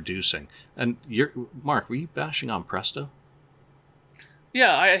producing. And Mark, were you bashing on Presto?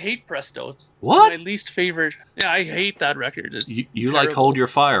 Yeah, I hate Presto. It's what? My least favorite. Yeah, I hate that record. It's you like Hold Your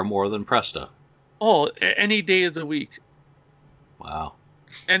Fire more than Presto? Oh, any day of the week. Wow.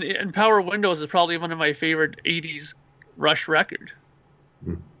 And Power Windows is probably one of my favorite 80s Rush record.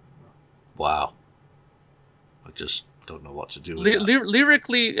 Wow. I just don't know what to do with that.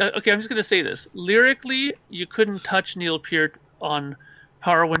 Lyrically, okay, I'm just going to say this. Lyrically, you couldn't touch Neil Peart on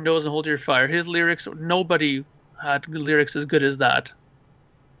Power Windows and Hold Your Fire. His lyrics, nobody had lyrics as good as that.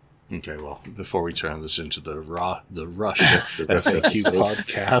 Okay, well, before we turn this into the Rush FAQ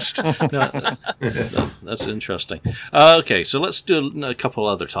podcast, no, that's interesting. Okay, so let's do a couple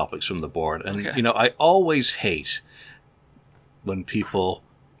other topics from the board. And, I always hate when people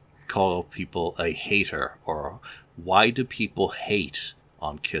call people a hater, or why do people hate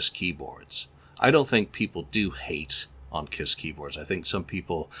on Kiss keyboards? I don't think people do hate on Kiss keyboards. I think some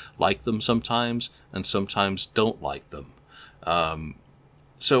people like them sometimes, and sometimes don't like them.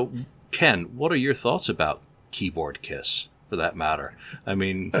 So, Ken, what are your thoughts about keyboard Kiss, for that matter? I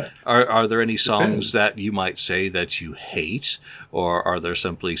mean, are there any songs that you might say that you hate, or are there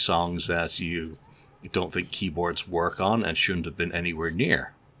simply songs that you don't think keyboards work on and shouldn't have been anywhere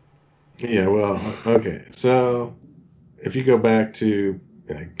near? Yeah, well, okay. So, if you go back to,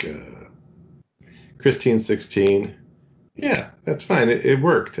 Christine 16, yeah, that's fine. It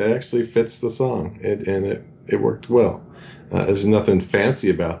worked. It actually fits the song, and it worked well. There's nothing fancy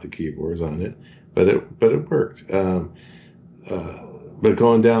about the keyboards on it, but it worked. But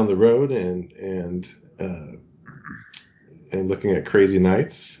going down the road and looking at Crazy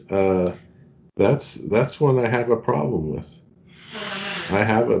Nights, that's one I have a problem with. I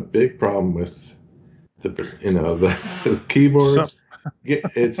have a big problem with the keyboards.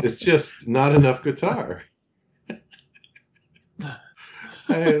 It's just not enough guitar.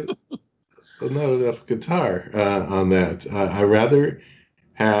 Not enough guitar on that. I rather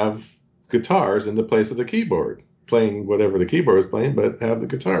have guitars in the place of the keyboard, playing whatever the keyboard is playing, but have the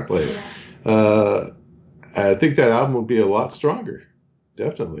guitar play it. I think that album would be a lot stronger,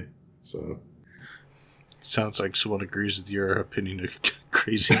 definitely. So. Sounds like someone agrees with your opinion of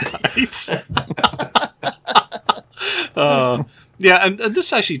Crazy Nights. Yeah, and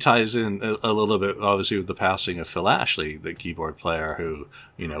this actually ties in a little bit, obviously, with the passing of Phil Ashley, the keyboard player who,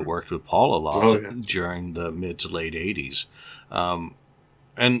 worked with Paul a lot during the mid to late 80s.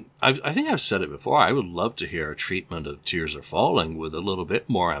 And I think I've said it before, I would love to hear a treatment of Tears Are Falling with a little bit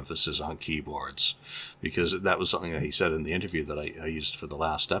more emphasis on keyboards, because that was something that he said in the interview that I used for the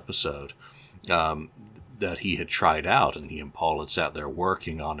last episode. That he had tried out, and he and Paul had sat there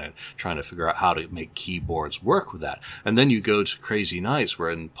working on it, trying to figure out how to make keyboards work with that. And then you go to Crazy Nights,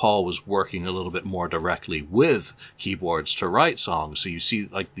 wherein Paul was working a little bit more directly with keyboards to write songs. So you see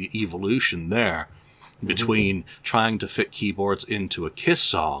like the evolution there between trying to fit keyboards into a Kiss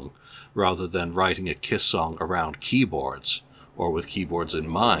song rather than writing a Kiss song around keyboards or with keyboards in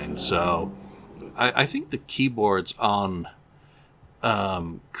mind. So I think the keyboards on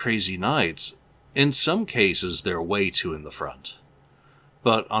Crazy Nights, in some cases, they're way too in the front.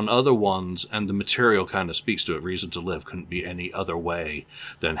 But on other ones, and the material kind of speaks to it, Reason to Live couldn't be any other way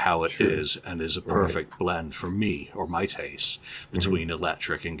than how it is, and is a perfect blend for me, or my taste, between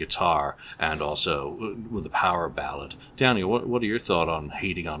electric and guitar, and also with a power ballad. Daniel, what are your thoughts on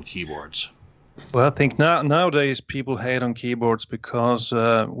hating on keyboards? Well, I think nowadays people hate on keyboards because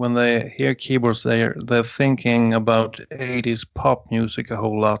when they hear keyboards, they're thinking about 80s pop music a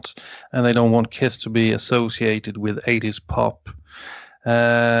whole lot, and they don't want Kiss to be associated with 80s pop.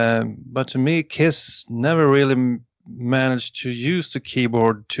 But to me, Kiss never really managed to use the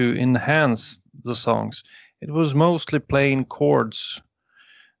keyboard to enhance the songs. It was mostly playing chords.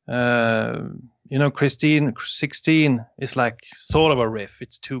 Christine 16 is like sort of a riff.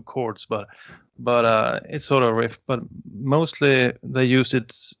 It's two chords, but it's sort of a riff. But mostly they used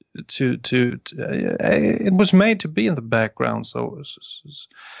it to it was made to be in the background. So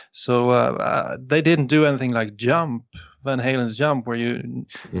they didn't do anything like Jump, Van Halen's Jump, where you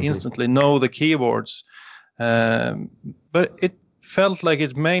instantly know the keyboards. But it felt like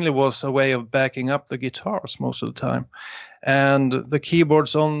it mainly was a way of backing up the guitars most of the time. And the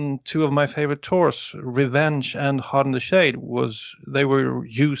keyboards on two of my favorite tours, Revenge and Hard in the Shade, they were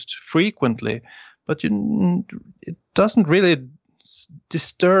used frequently, but it doesn't really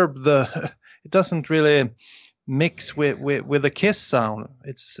disturb it doesn't really mix with the Kiss sound.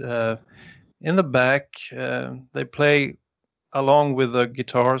 It's in the back. They play along with the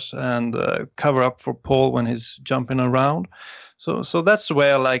guitars and cover up for Paul when he's jumping around. So that's the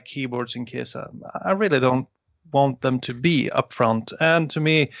way I like keyboards in Kiss. I really don't want them to be up front. And to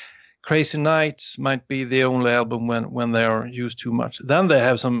me, Crazy Nights might be the only album when they are used too much. Then they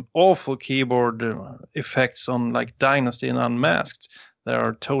have some awful keyboard effects on like Dynasty and Unmasked. They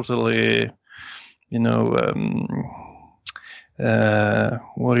are totally, what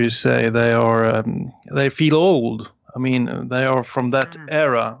do you say? They feel old. I mean, they are from that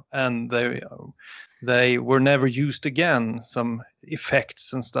era, and they were never used again. Some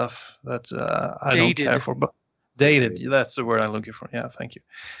effects and stuff that I don't care for, but dated. That's the word I'm looking for. Yeah, thank you.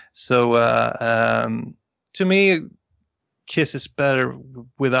 So to me, Kiss is better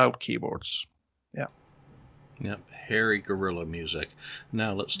without keyboards. Yeah. Yep, hairy gorilla music.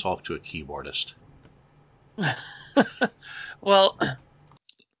 Now let's talk to a keyboardist. Well,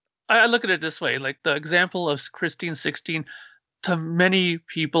 I look at it this way, like the example of Christine 16, to many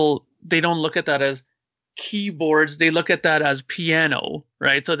people, they don't look at that as keyboards, they look at that as piano,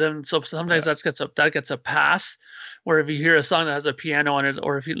 right? So sometimes that gets a pass, where if you hear a song that has a piano on it,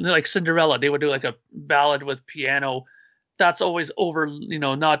 or if you like Cinderella, they would do like a ballad with piano, that's always over,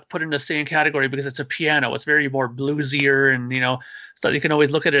 not put in the same category because it's a piano. It's very more bluesier, and so you can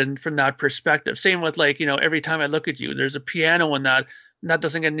always look at it from that perspective. Same with like, Every Time I Look at You, there's a piano in that, and that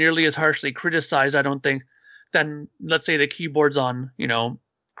doesn't get nearly as harshly criticized, I don't think, than let's say the keyboards on,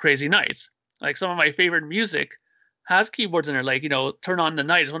 Crazy Nights. Like some of my favorite music has keyboards in it, like, Turn On the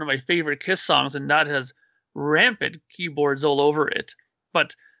Night is one of my favorite Kiss songs, and that has rampant keyboards all over it.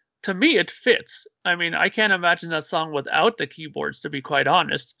 But to me, it fits. I mean, I can't imagine that song without the keyboards, to be quite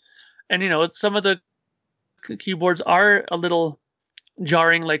honest. And, some of the keyboards are a little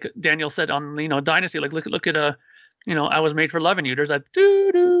jarring, like Daniel said on, Dynasty. Like, look at I Was Made for Loving You. There's that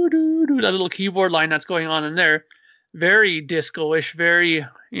do-do-do-do, that little keyboard line that's going on in there. Very disco-ish, very,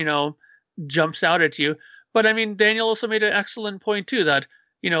 jumps out at you. But, I mean, Daniel also made an excellent point, too, that,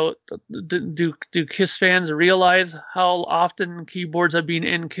 do Kiss fans realize how often keyboards have been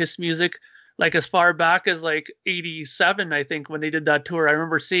in Kiss music? Like as far back as like 87, I think, when they did that tour. I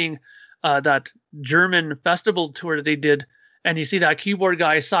remember seeing that German festival tour that they did, and you see that keyboard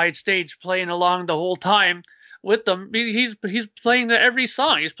guy side stage playing along the whole time with them. He's playing every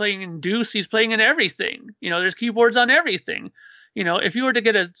song. He's playing in Deuce. He's playing in everything. There's keyboards on everything. If you were to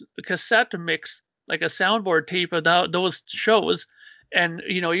get a cassette mix, like a soundboard tape of those shows, and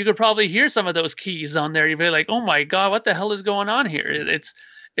you could probably hear some of those keys on there. You'd be like, "Oh my God, what the hell is going on here?"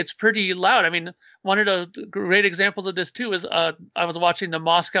 It's pretty loud. I mean, one of the great examples of this too is I was watching the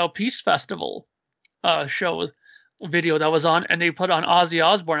Moscow Peace Festival show video that was on, and they put on Ozzy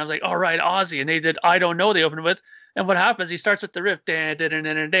Osbourne. I was like, "All right, Ozzy," and they did "I Don't Know." They opened with, and what happens? He starts with the riff,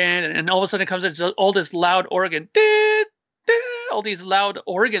 and all of a sudden it comes in all this loud organ, all these loud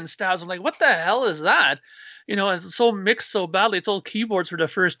organ stabs. I'm like, "What the hell is that?" It's so mixed so badly. It's all keyboards for the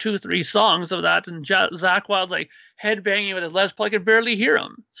first 2-3 songs of that, and Zakk Wylde's like headbanging with his Les Paul. I could barely hear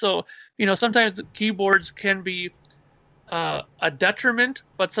him. So, sometimes the keyboards can be a detriment,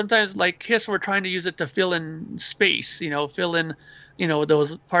 but sometimes like Kiss, we're trying to use it to fill in space, fill in,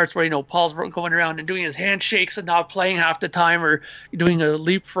 those parts where, Paul's going around and doing his handshakes and not playing half the time, or doing a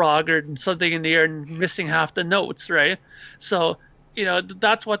leapfrog or something in the air and missing half the notes, right? So,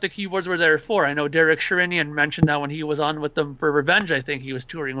 that's what the keyboards were there for. I know Derek Sherinian mentioned that when he was on with them for Revenge. I think he was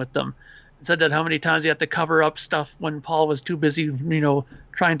touring with them, and said that how many times he had to cover up stuff when Paul was too busy,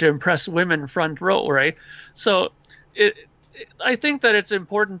 trying to impress women front row, right? So I think that it's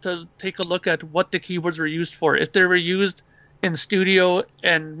important to take a look at what the keyboards were used for. If they were used in studio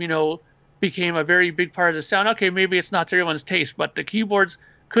and, became a very big part of the sound, okay, maybe it's not to everyone's taste, but the keyboards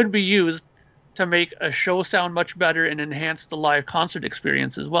could be used to make a show sound much better and enhance the live concert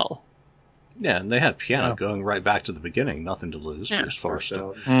experience as well. Yeah, and they had piano going right back to the beginning, Nothing to Lose, Bruce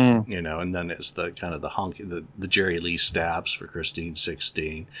Forsyth, and then it's the kind of the honky, the Jerry Lee stabs for Christine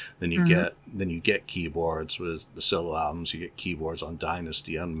 16. Then you get keyboards with the solo albums. You get keyboards on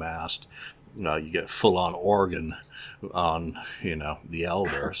Dynasty, Unmasked, you get full-on organ on, the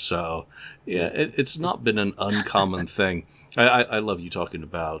Elder. So, yeah, it's not been an uncommon thing. I love you talking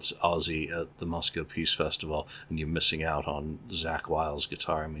about Ozzy at the Moscow Peace Festival and you missing out on Zakk Wylde's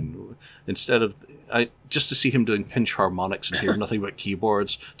guitar. I mean, instead of just to see him doing pinch harmonics and hear nothing but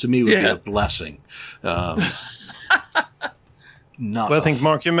keyboards, to me would be a blessing. Well, I think,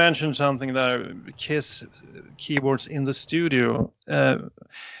 Mark, you mentioned something there, Kiss keyboards in the studio.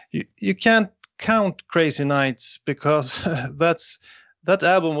 You can't count Crazy Nights because that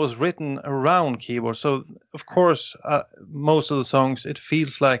album was written around keyboards. So, of course, most of the songs, it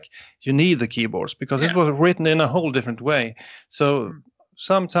feels like you need the keyboards because it was written in a whole different way. So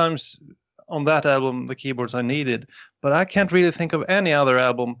sometimes on that album, the keyboards are needed. But I can't really think of any other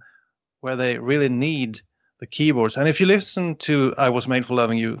album where they really need the keyboards. And if you listen to I Was Made for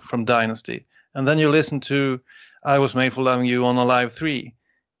Loving You from Dynasty, and then you listen to I Was Made for Loving You on Alive 3,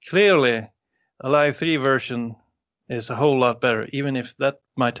 clearly a Live 3 version is a whole lot better, even if that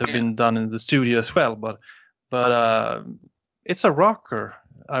might have been done in the studio as well. But it's a rocker,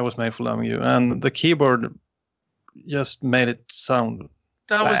 I Was Made for Loving You, and the keyboard just made it sound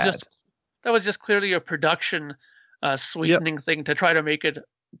bad. That was just clearly a production sweetening thing to try to make it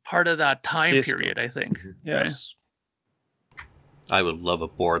part of that time period, I think. Yes. Right? I would love a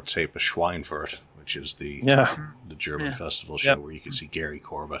board tape of Schweinfurt, which is the German festival show where you could see Gary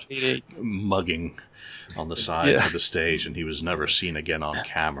Corbett mugging on the side of the stage, and he was never seen again on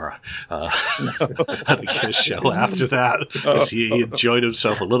camera at the Kiss show after that, because he enjoyed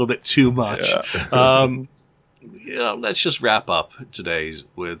himself a little bit too much. Let's just wrap up today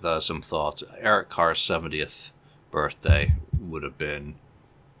with some thoughts. Eric Carr's 70th birthday would have been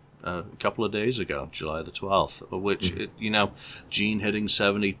a couple of days ago, July the 12th, which, Gene hitting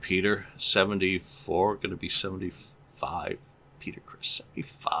 70, Peter 74, going to be 75, Peter Criss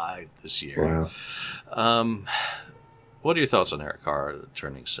 75 this year. Wow. What are your thoughts on Eric Carr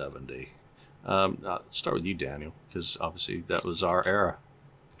turning 70? I'll start with you, Daniel, because obviously that was our era.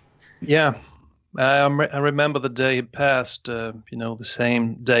 Yeah. I remember the day he passed, the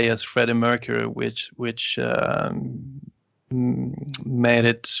same day as Freddie Mercury, which made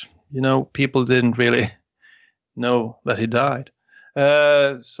it, people didn't really know that he died.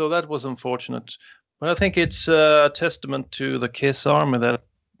 So that was unfortunate. But I think it's a testament to the Kiss Army that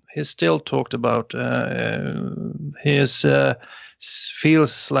he's still talked about. He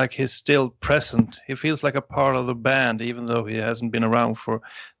feels like he's still present. He feels like a part of the band, even though he hasn't been around for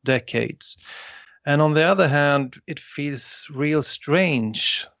decades. And on the other hand, it feels real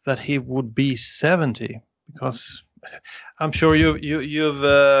strange that he would be 70, because I'm sure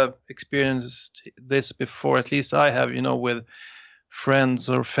you've experienced this before. At least I have, with friends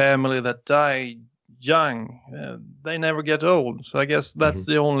or family that die young. They never get old. So I guess that's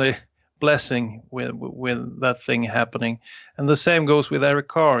the only blessing with that thing happening. And the same goes with Eric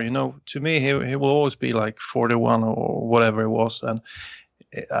Carr. To me, he will always be like 41 or whatever it was. And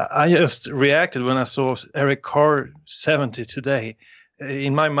I just reacted when I saw Eric Carr 70 today.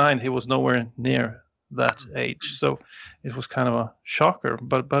 In my mind, he was nowhere near that age, so it was kind of a shocker.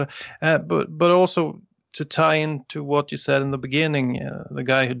 But also to tie into what you said in the beginning, the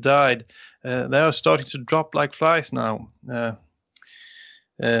guy who died, they are starting to drop like flies now.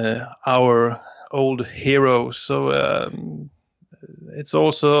 Our old heroes. So it's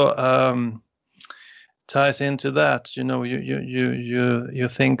also ties into that. You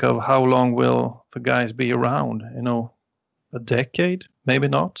think of how long will the guys be around? A decade, maybe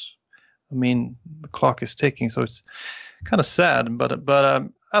not. I mean, the clock is ticking, so it's kind of sad. But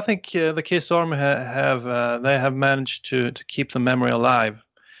I think the Kiss Army have managed to keep the memory alive,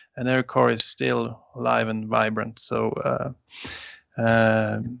 and Eric Carr is still alive and vibrant. So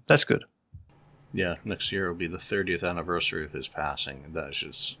that's good. Yeah, next year will be the 30th anniversary of his passing, and that's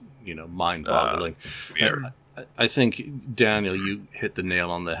just mind-boggling. I think, Daniel, you hit the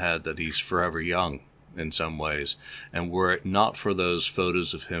nail on the head that he's forever young in some ways, and were it not for those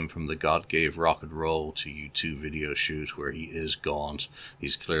photos of him from the God Gave Rock and Roll to U2 video shoot where he is gaunt,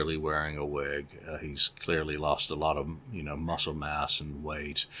 he's clearly wearing a wig, he's clearly lost a lot of muscle mass and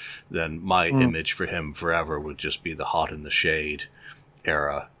weight, then my image for him forever would just be the Hot in the Shade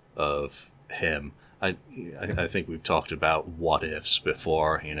era of him. I think we've talked about what ifs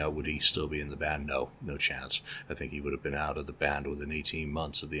before. Would he still be in the band? No chance. I think he would have been out of the band within 18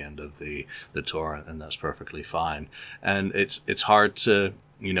 months at the end of the tour, and that's perfectly fine. And it's hard to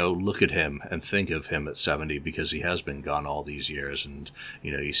look at him and think of him at 70 because he has been gone all these years. And,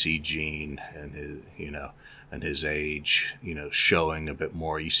 you see Gene and his age, showing a bit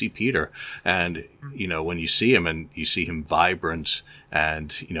more. You see Peter, and, when you see him and you see him vibrant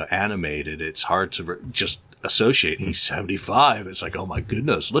and, animated, it's hard to just associate. He's 75. It's like, oh my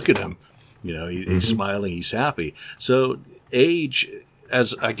goodness, look at him. He's smiling, he's happy. So age,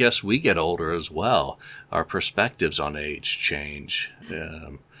 as I guess we get older as well, our perspectives on age change.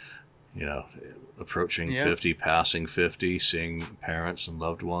 Approaching 50, passing 50, seeing parents and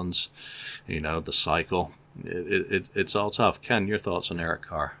loved ones, the cycle. It's all tough. Ken, your thoughts on Eric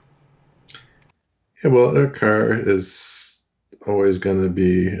Carr? Yeah, well, Eric Carr is always going to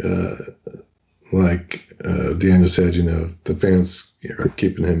be, like Daniel said, the fans are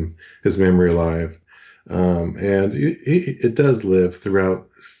keeping his memory alive. And it does live through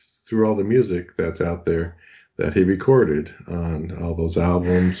all the music that's out there that he recorded on all those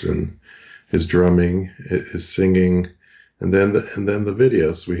albums, and his drumming, his singing, and then the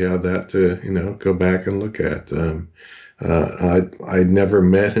videos. We have that to go back and look at. I never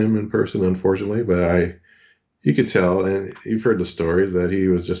met him in person, unfortunately, but you could tell, and you've heard the stories, that he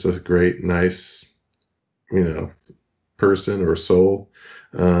was just a great, nice, person or soul,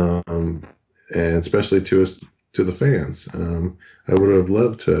 and especially to the fans. I would have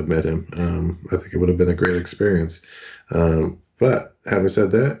loved to have met him. I think it would have been a great experience. But having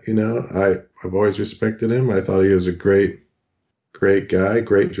said that, I've always respected him. I thought he was a great guy,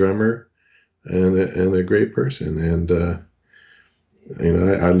 great drummer, and a great person. And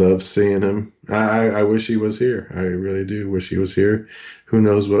I love seeing him. I wish he was here. I really do wish he was here. Who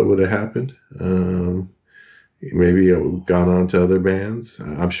knows what would have happened? Maybe gone on to other bands.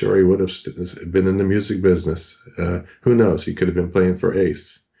 I'm sure he would have been in the music business. Who knows? He could have been playing for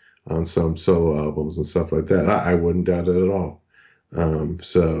Ace on some solo albums and stuff like that. I wouldn't doubt it at all.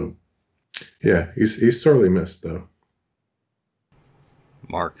 So, yeah, he's sorely missed, though.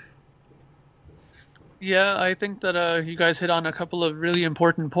 Mark? Yeah, I think that you guys hit on a couple of really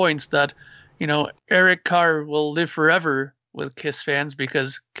important points that, Eric Carr will live forever with Kiss fans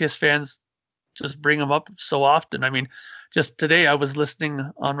because Kiss fans just bring him up so often. I mean, just today I was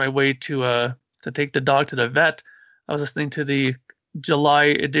listening on my way to take the dog to the vet. I was listening to the July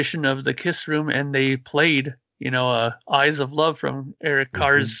edition of the Kiss Room, and they played, Eyes of Love from Eric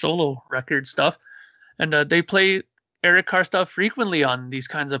Carr's solo record stuff. And they play Eric Carr stuff frequently on these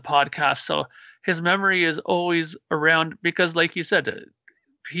kinds of podcasts. So his memory is always around because, like you said,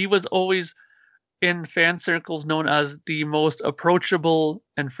 he was always in fan circles known as the most approachable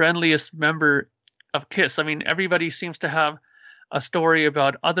and friendliest member of Kiss. I mean, everybody seems to have a story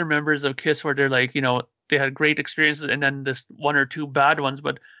about other members of Kiss where they're like, they had great experiences and then this one or two bad ones,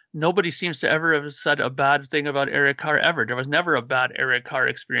 but nobody seems to ever have said a bad thing about Eric Carr ever. There was never a bad Eric Carr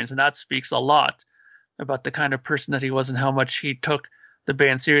experience, and that speaks a lot about the kind of person that he was and how much he took the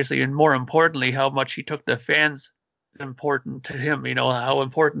band seriously, and more importantly, how much he took the fans important to him, how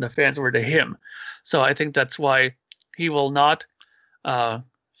important the fans were to him. So I think that's why he will not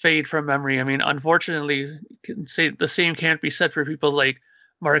fade from memory. I mean, unfortunately, the same can't be said for people like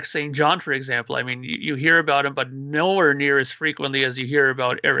Mark St. John, for example. I mean, you hear about him, but nowhere near as frequently as you hear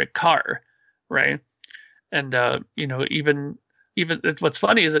about Eric Carr, right? And even what's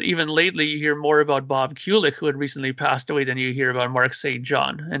funny is that even lately you hear more about Bob Kulick, who had recently passed away, than you hear about Mark St.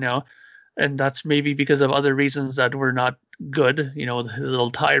 John. And that's maybe because of other reasons that were not good. His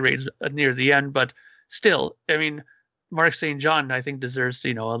little tirades near the end, but still, I mean, Mark St. John, I think, deserves,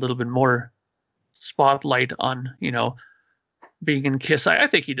 a little bit more spotlight on, being in Kiss. I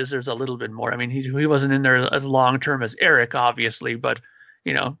think he deserves a little bit more. I mean, he wasn't in there as long term as Eric, obviously, but,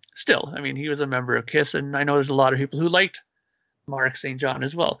 still, I mean, he was a member of Kiss, and I know there's a lot of people who liked Mark St. John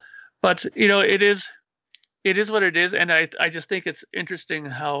as well. But, it is what it is, and I just think it's interesting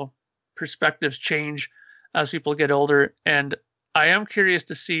how perspectives change as people get older, and I am curious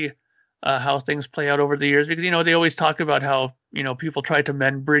to see how things play out over the years, because they always talk about how people try to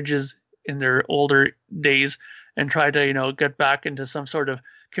mend bridges in their older days and try to get back into some sort of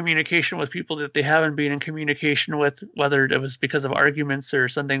communication with people that they haven't been in communication with, whether it was because of arguments or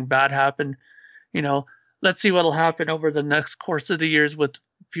something bad happened. Let's see what'll happen over the next course of the years with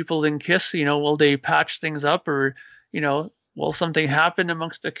people in Kiss. Will they patch things up, or will something happen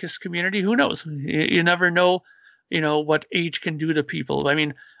amongst the Kiss community? Who knows? You never know, what age can do to people. I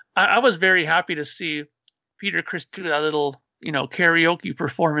mean, I was very happy to see Peter Criss do that little, karaoke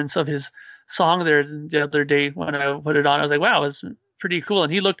performance of his song there the other day when I put it on. I was like, wow, it's pretty cool.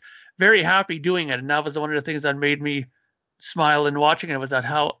 And he looked very happy doing it. And that was one of the things that made me smile in watching it, was that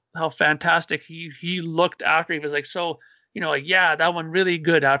how fantastic he looked after. He was like so like, yeah, that one really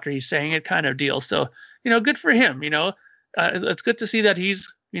good after he sang it kind of deal. So, good for him. It's good to see that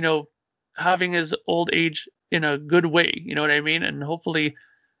he's, having his old age in a good way. You know what I mean? And hopefully,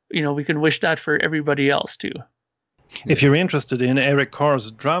 we can wish that for everybody else too. If you're interested in Eric Carr's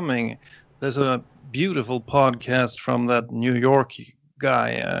drumming, there's a beautiful podcast from that New York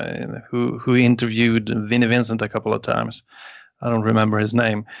guy who interviewed Vinnie Vincent a couple of times. I don't remember his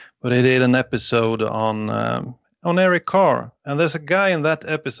name, but he did an episode on Eric Carr, and there's a guy in that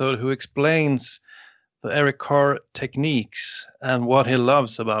episode who explains the Eric Carr techniques and what he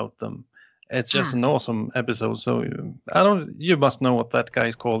loves about them. It's just an awesome episode. So you must know what that guy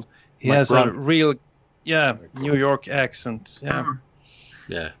is called. He has a real, New York accent. Yeah.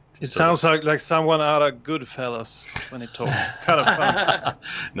 Yeah. It sounds like someone out of Goodfellas when he talks. Kind of fun.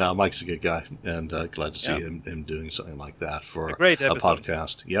 No, Mike's a good guy, and glad to see him doing something like that for a great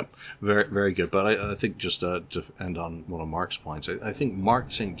podcast. Yep, very, very good. But I think just to end on one of Mark's points, I think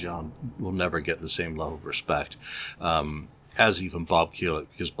Mark St. John will never get the same level of respect as even Bob Kulick,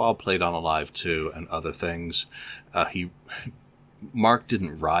 because Bob played on Alive 2 and other things. Mark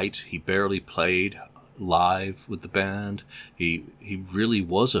didn't write. He barely played live with the band. He really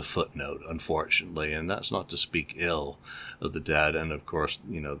was a footnote, unfortunately, and that's not to speak ill of the Dead, and of course,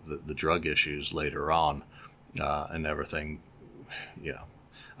 the drug issues later on and everything.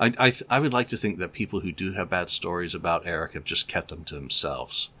 I would like to think that people who do have bad stories about Eric have just kept them to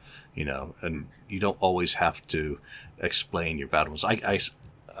themselves, and you don't always have to explain your bad ones.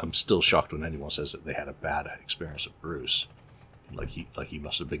 I'm still shocked when anyone says that they had a bad experience with Bruce. Like he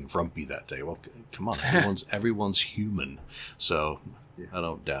must have been grumpy that day. Well, come on, everyone's human, so I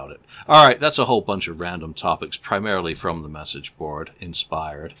don't doubt it. All right, that's a whole bunch of random topics, primarily from the message board,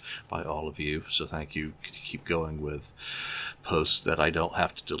 inspired by all of you. So thank you. Keep going with posts that I don't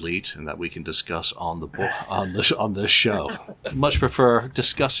have to delete and that we can discuss on this show. Much prefer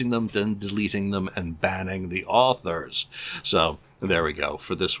discussing them than deleting them and banning the authors. So there we go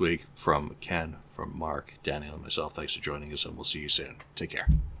for this week from Ken, from Mark, Daniel, and myself. Thanks for joining us, and we'll see you soon. Take care.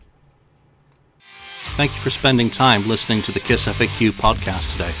 Thank you for spending time listening to the KISS FAQ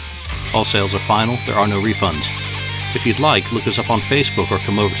podcast today. All sales are final. There are no refunds. If you'd like, look us up on Facebook or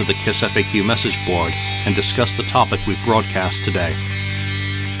come over to the KISS FAQ message board and discuss the topic we've broadcast today.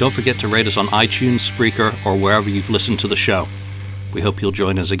 Don't forget to rate us on iTunes, Spreaker, or wherever you've listened to the show. We hope you'll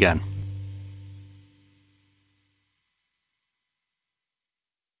join us again.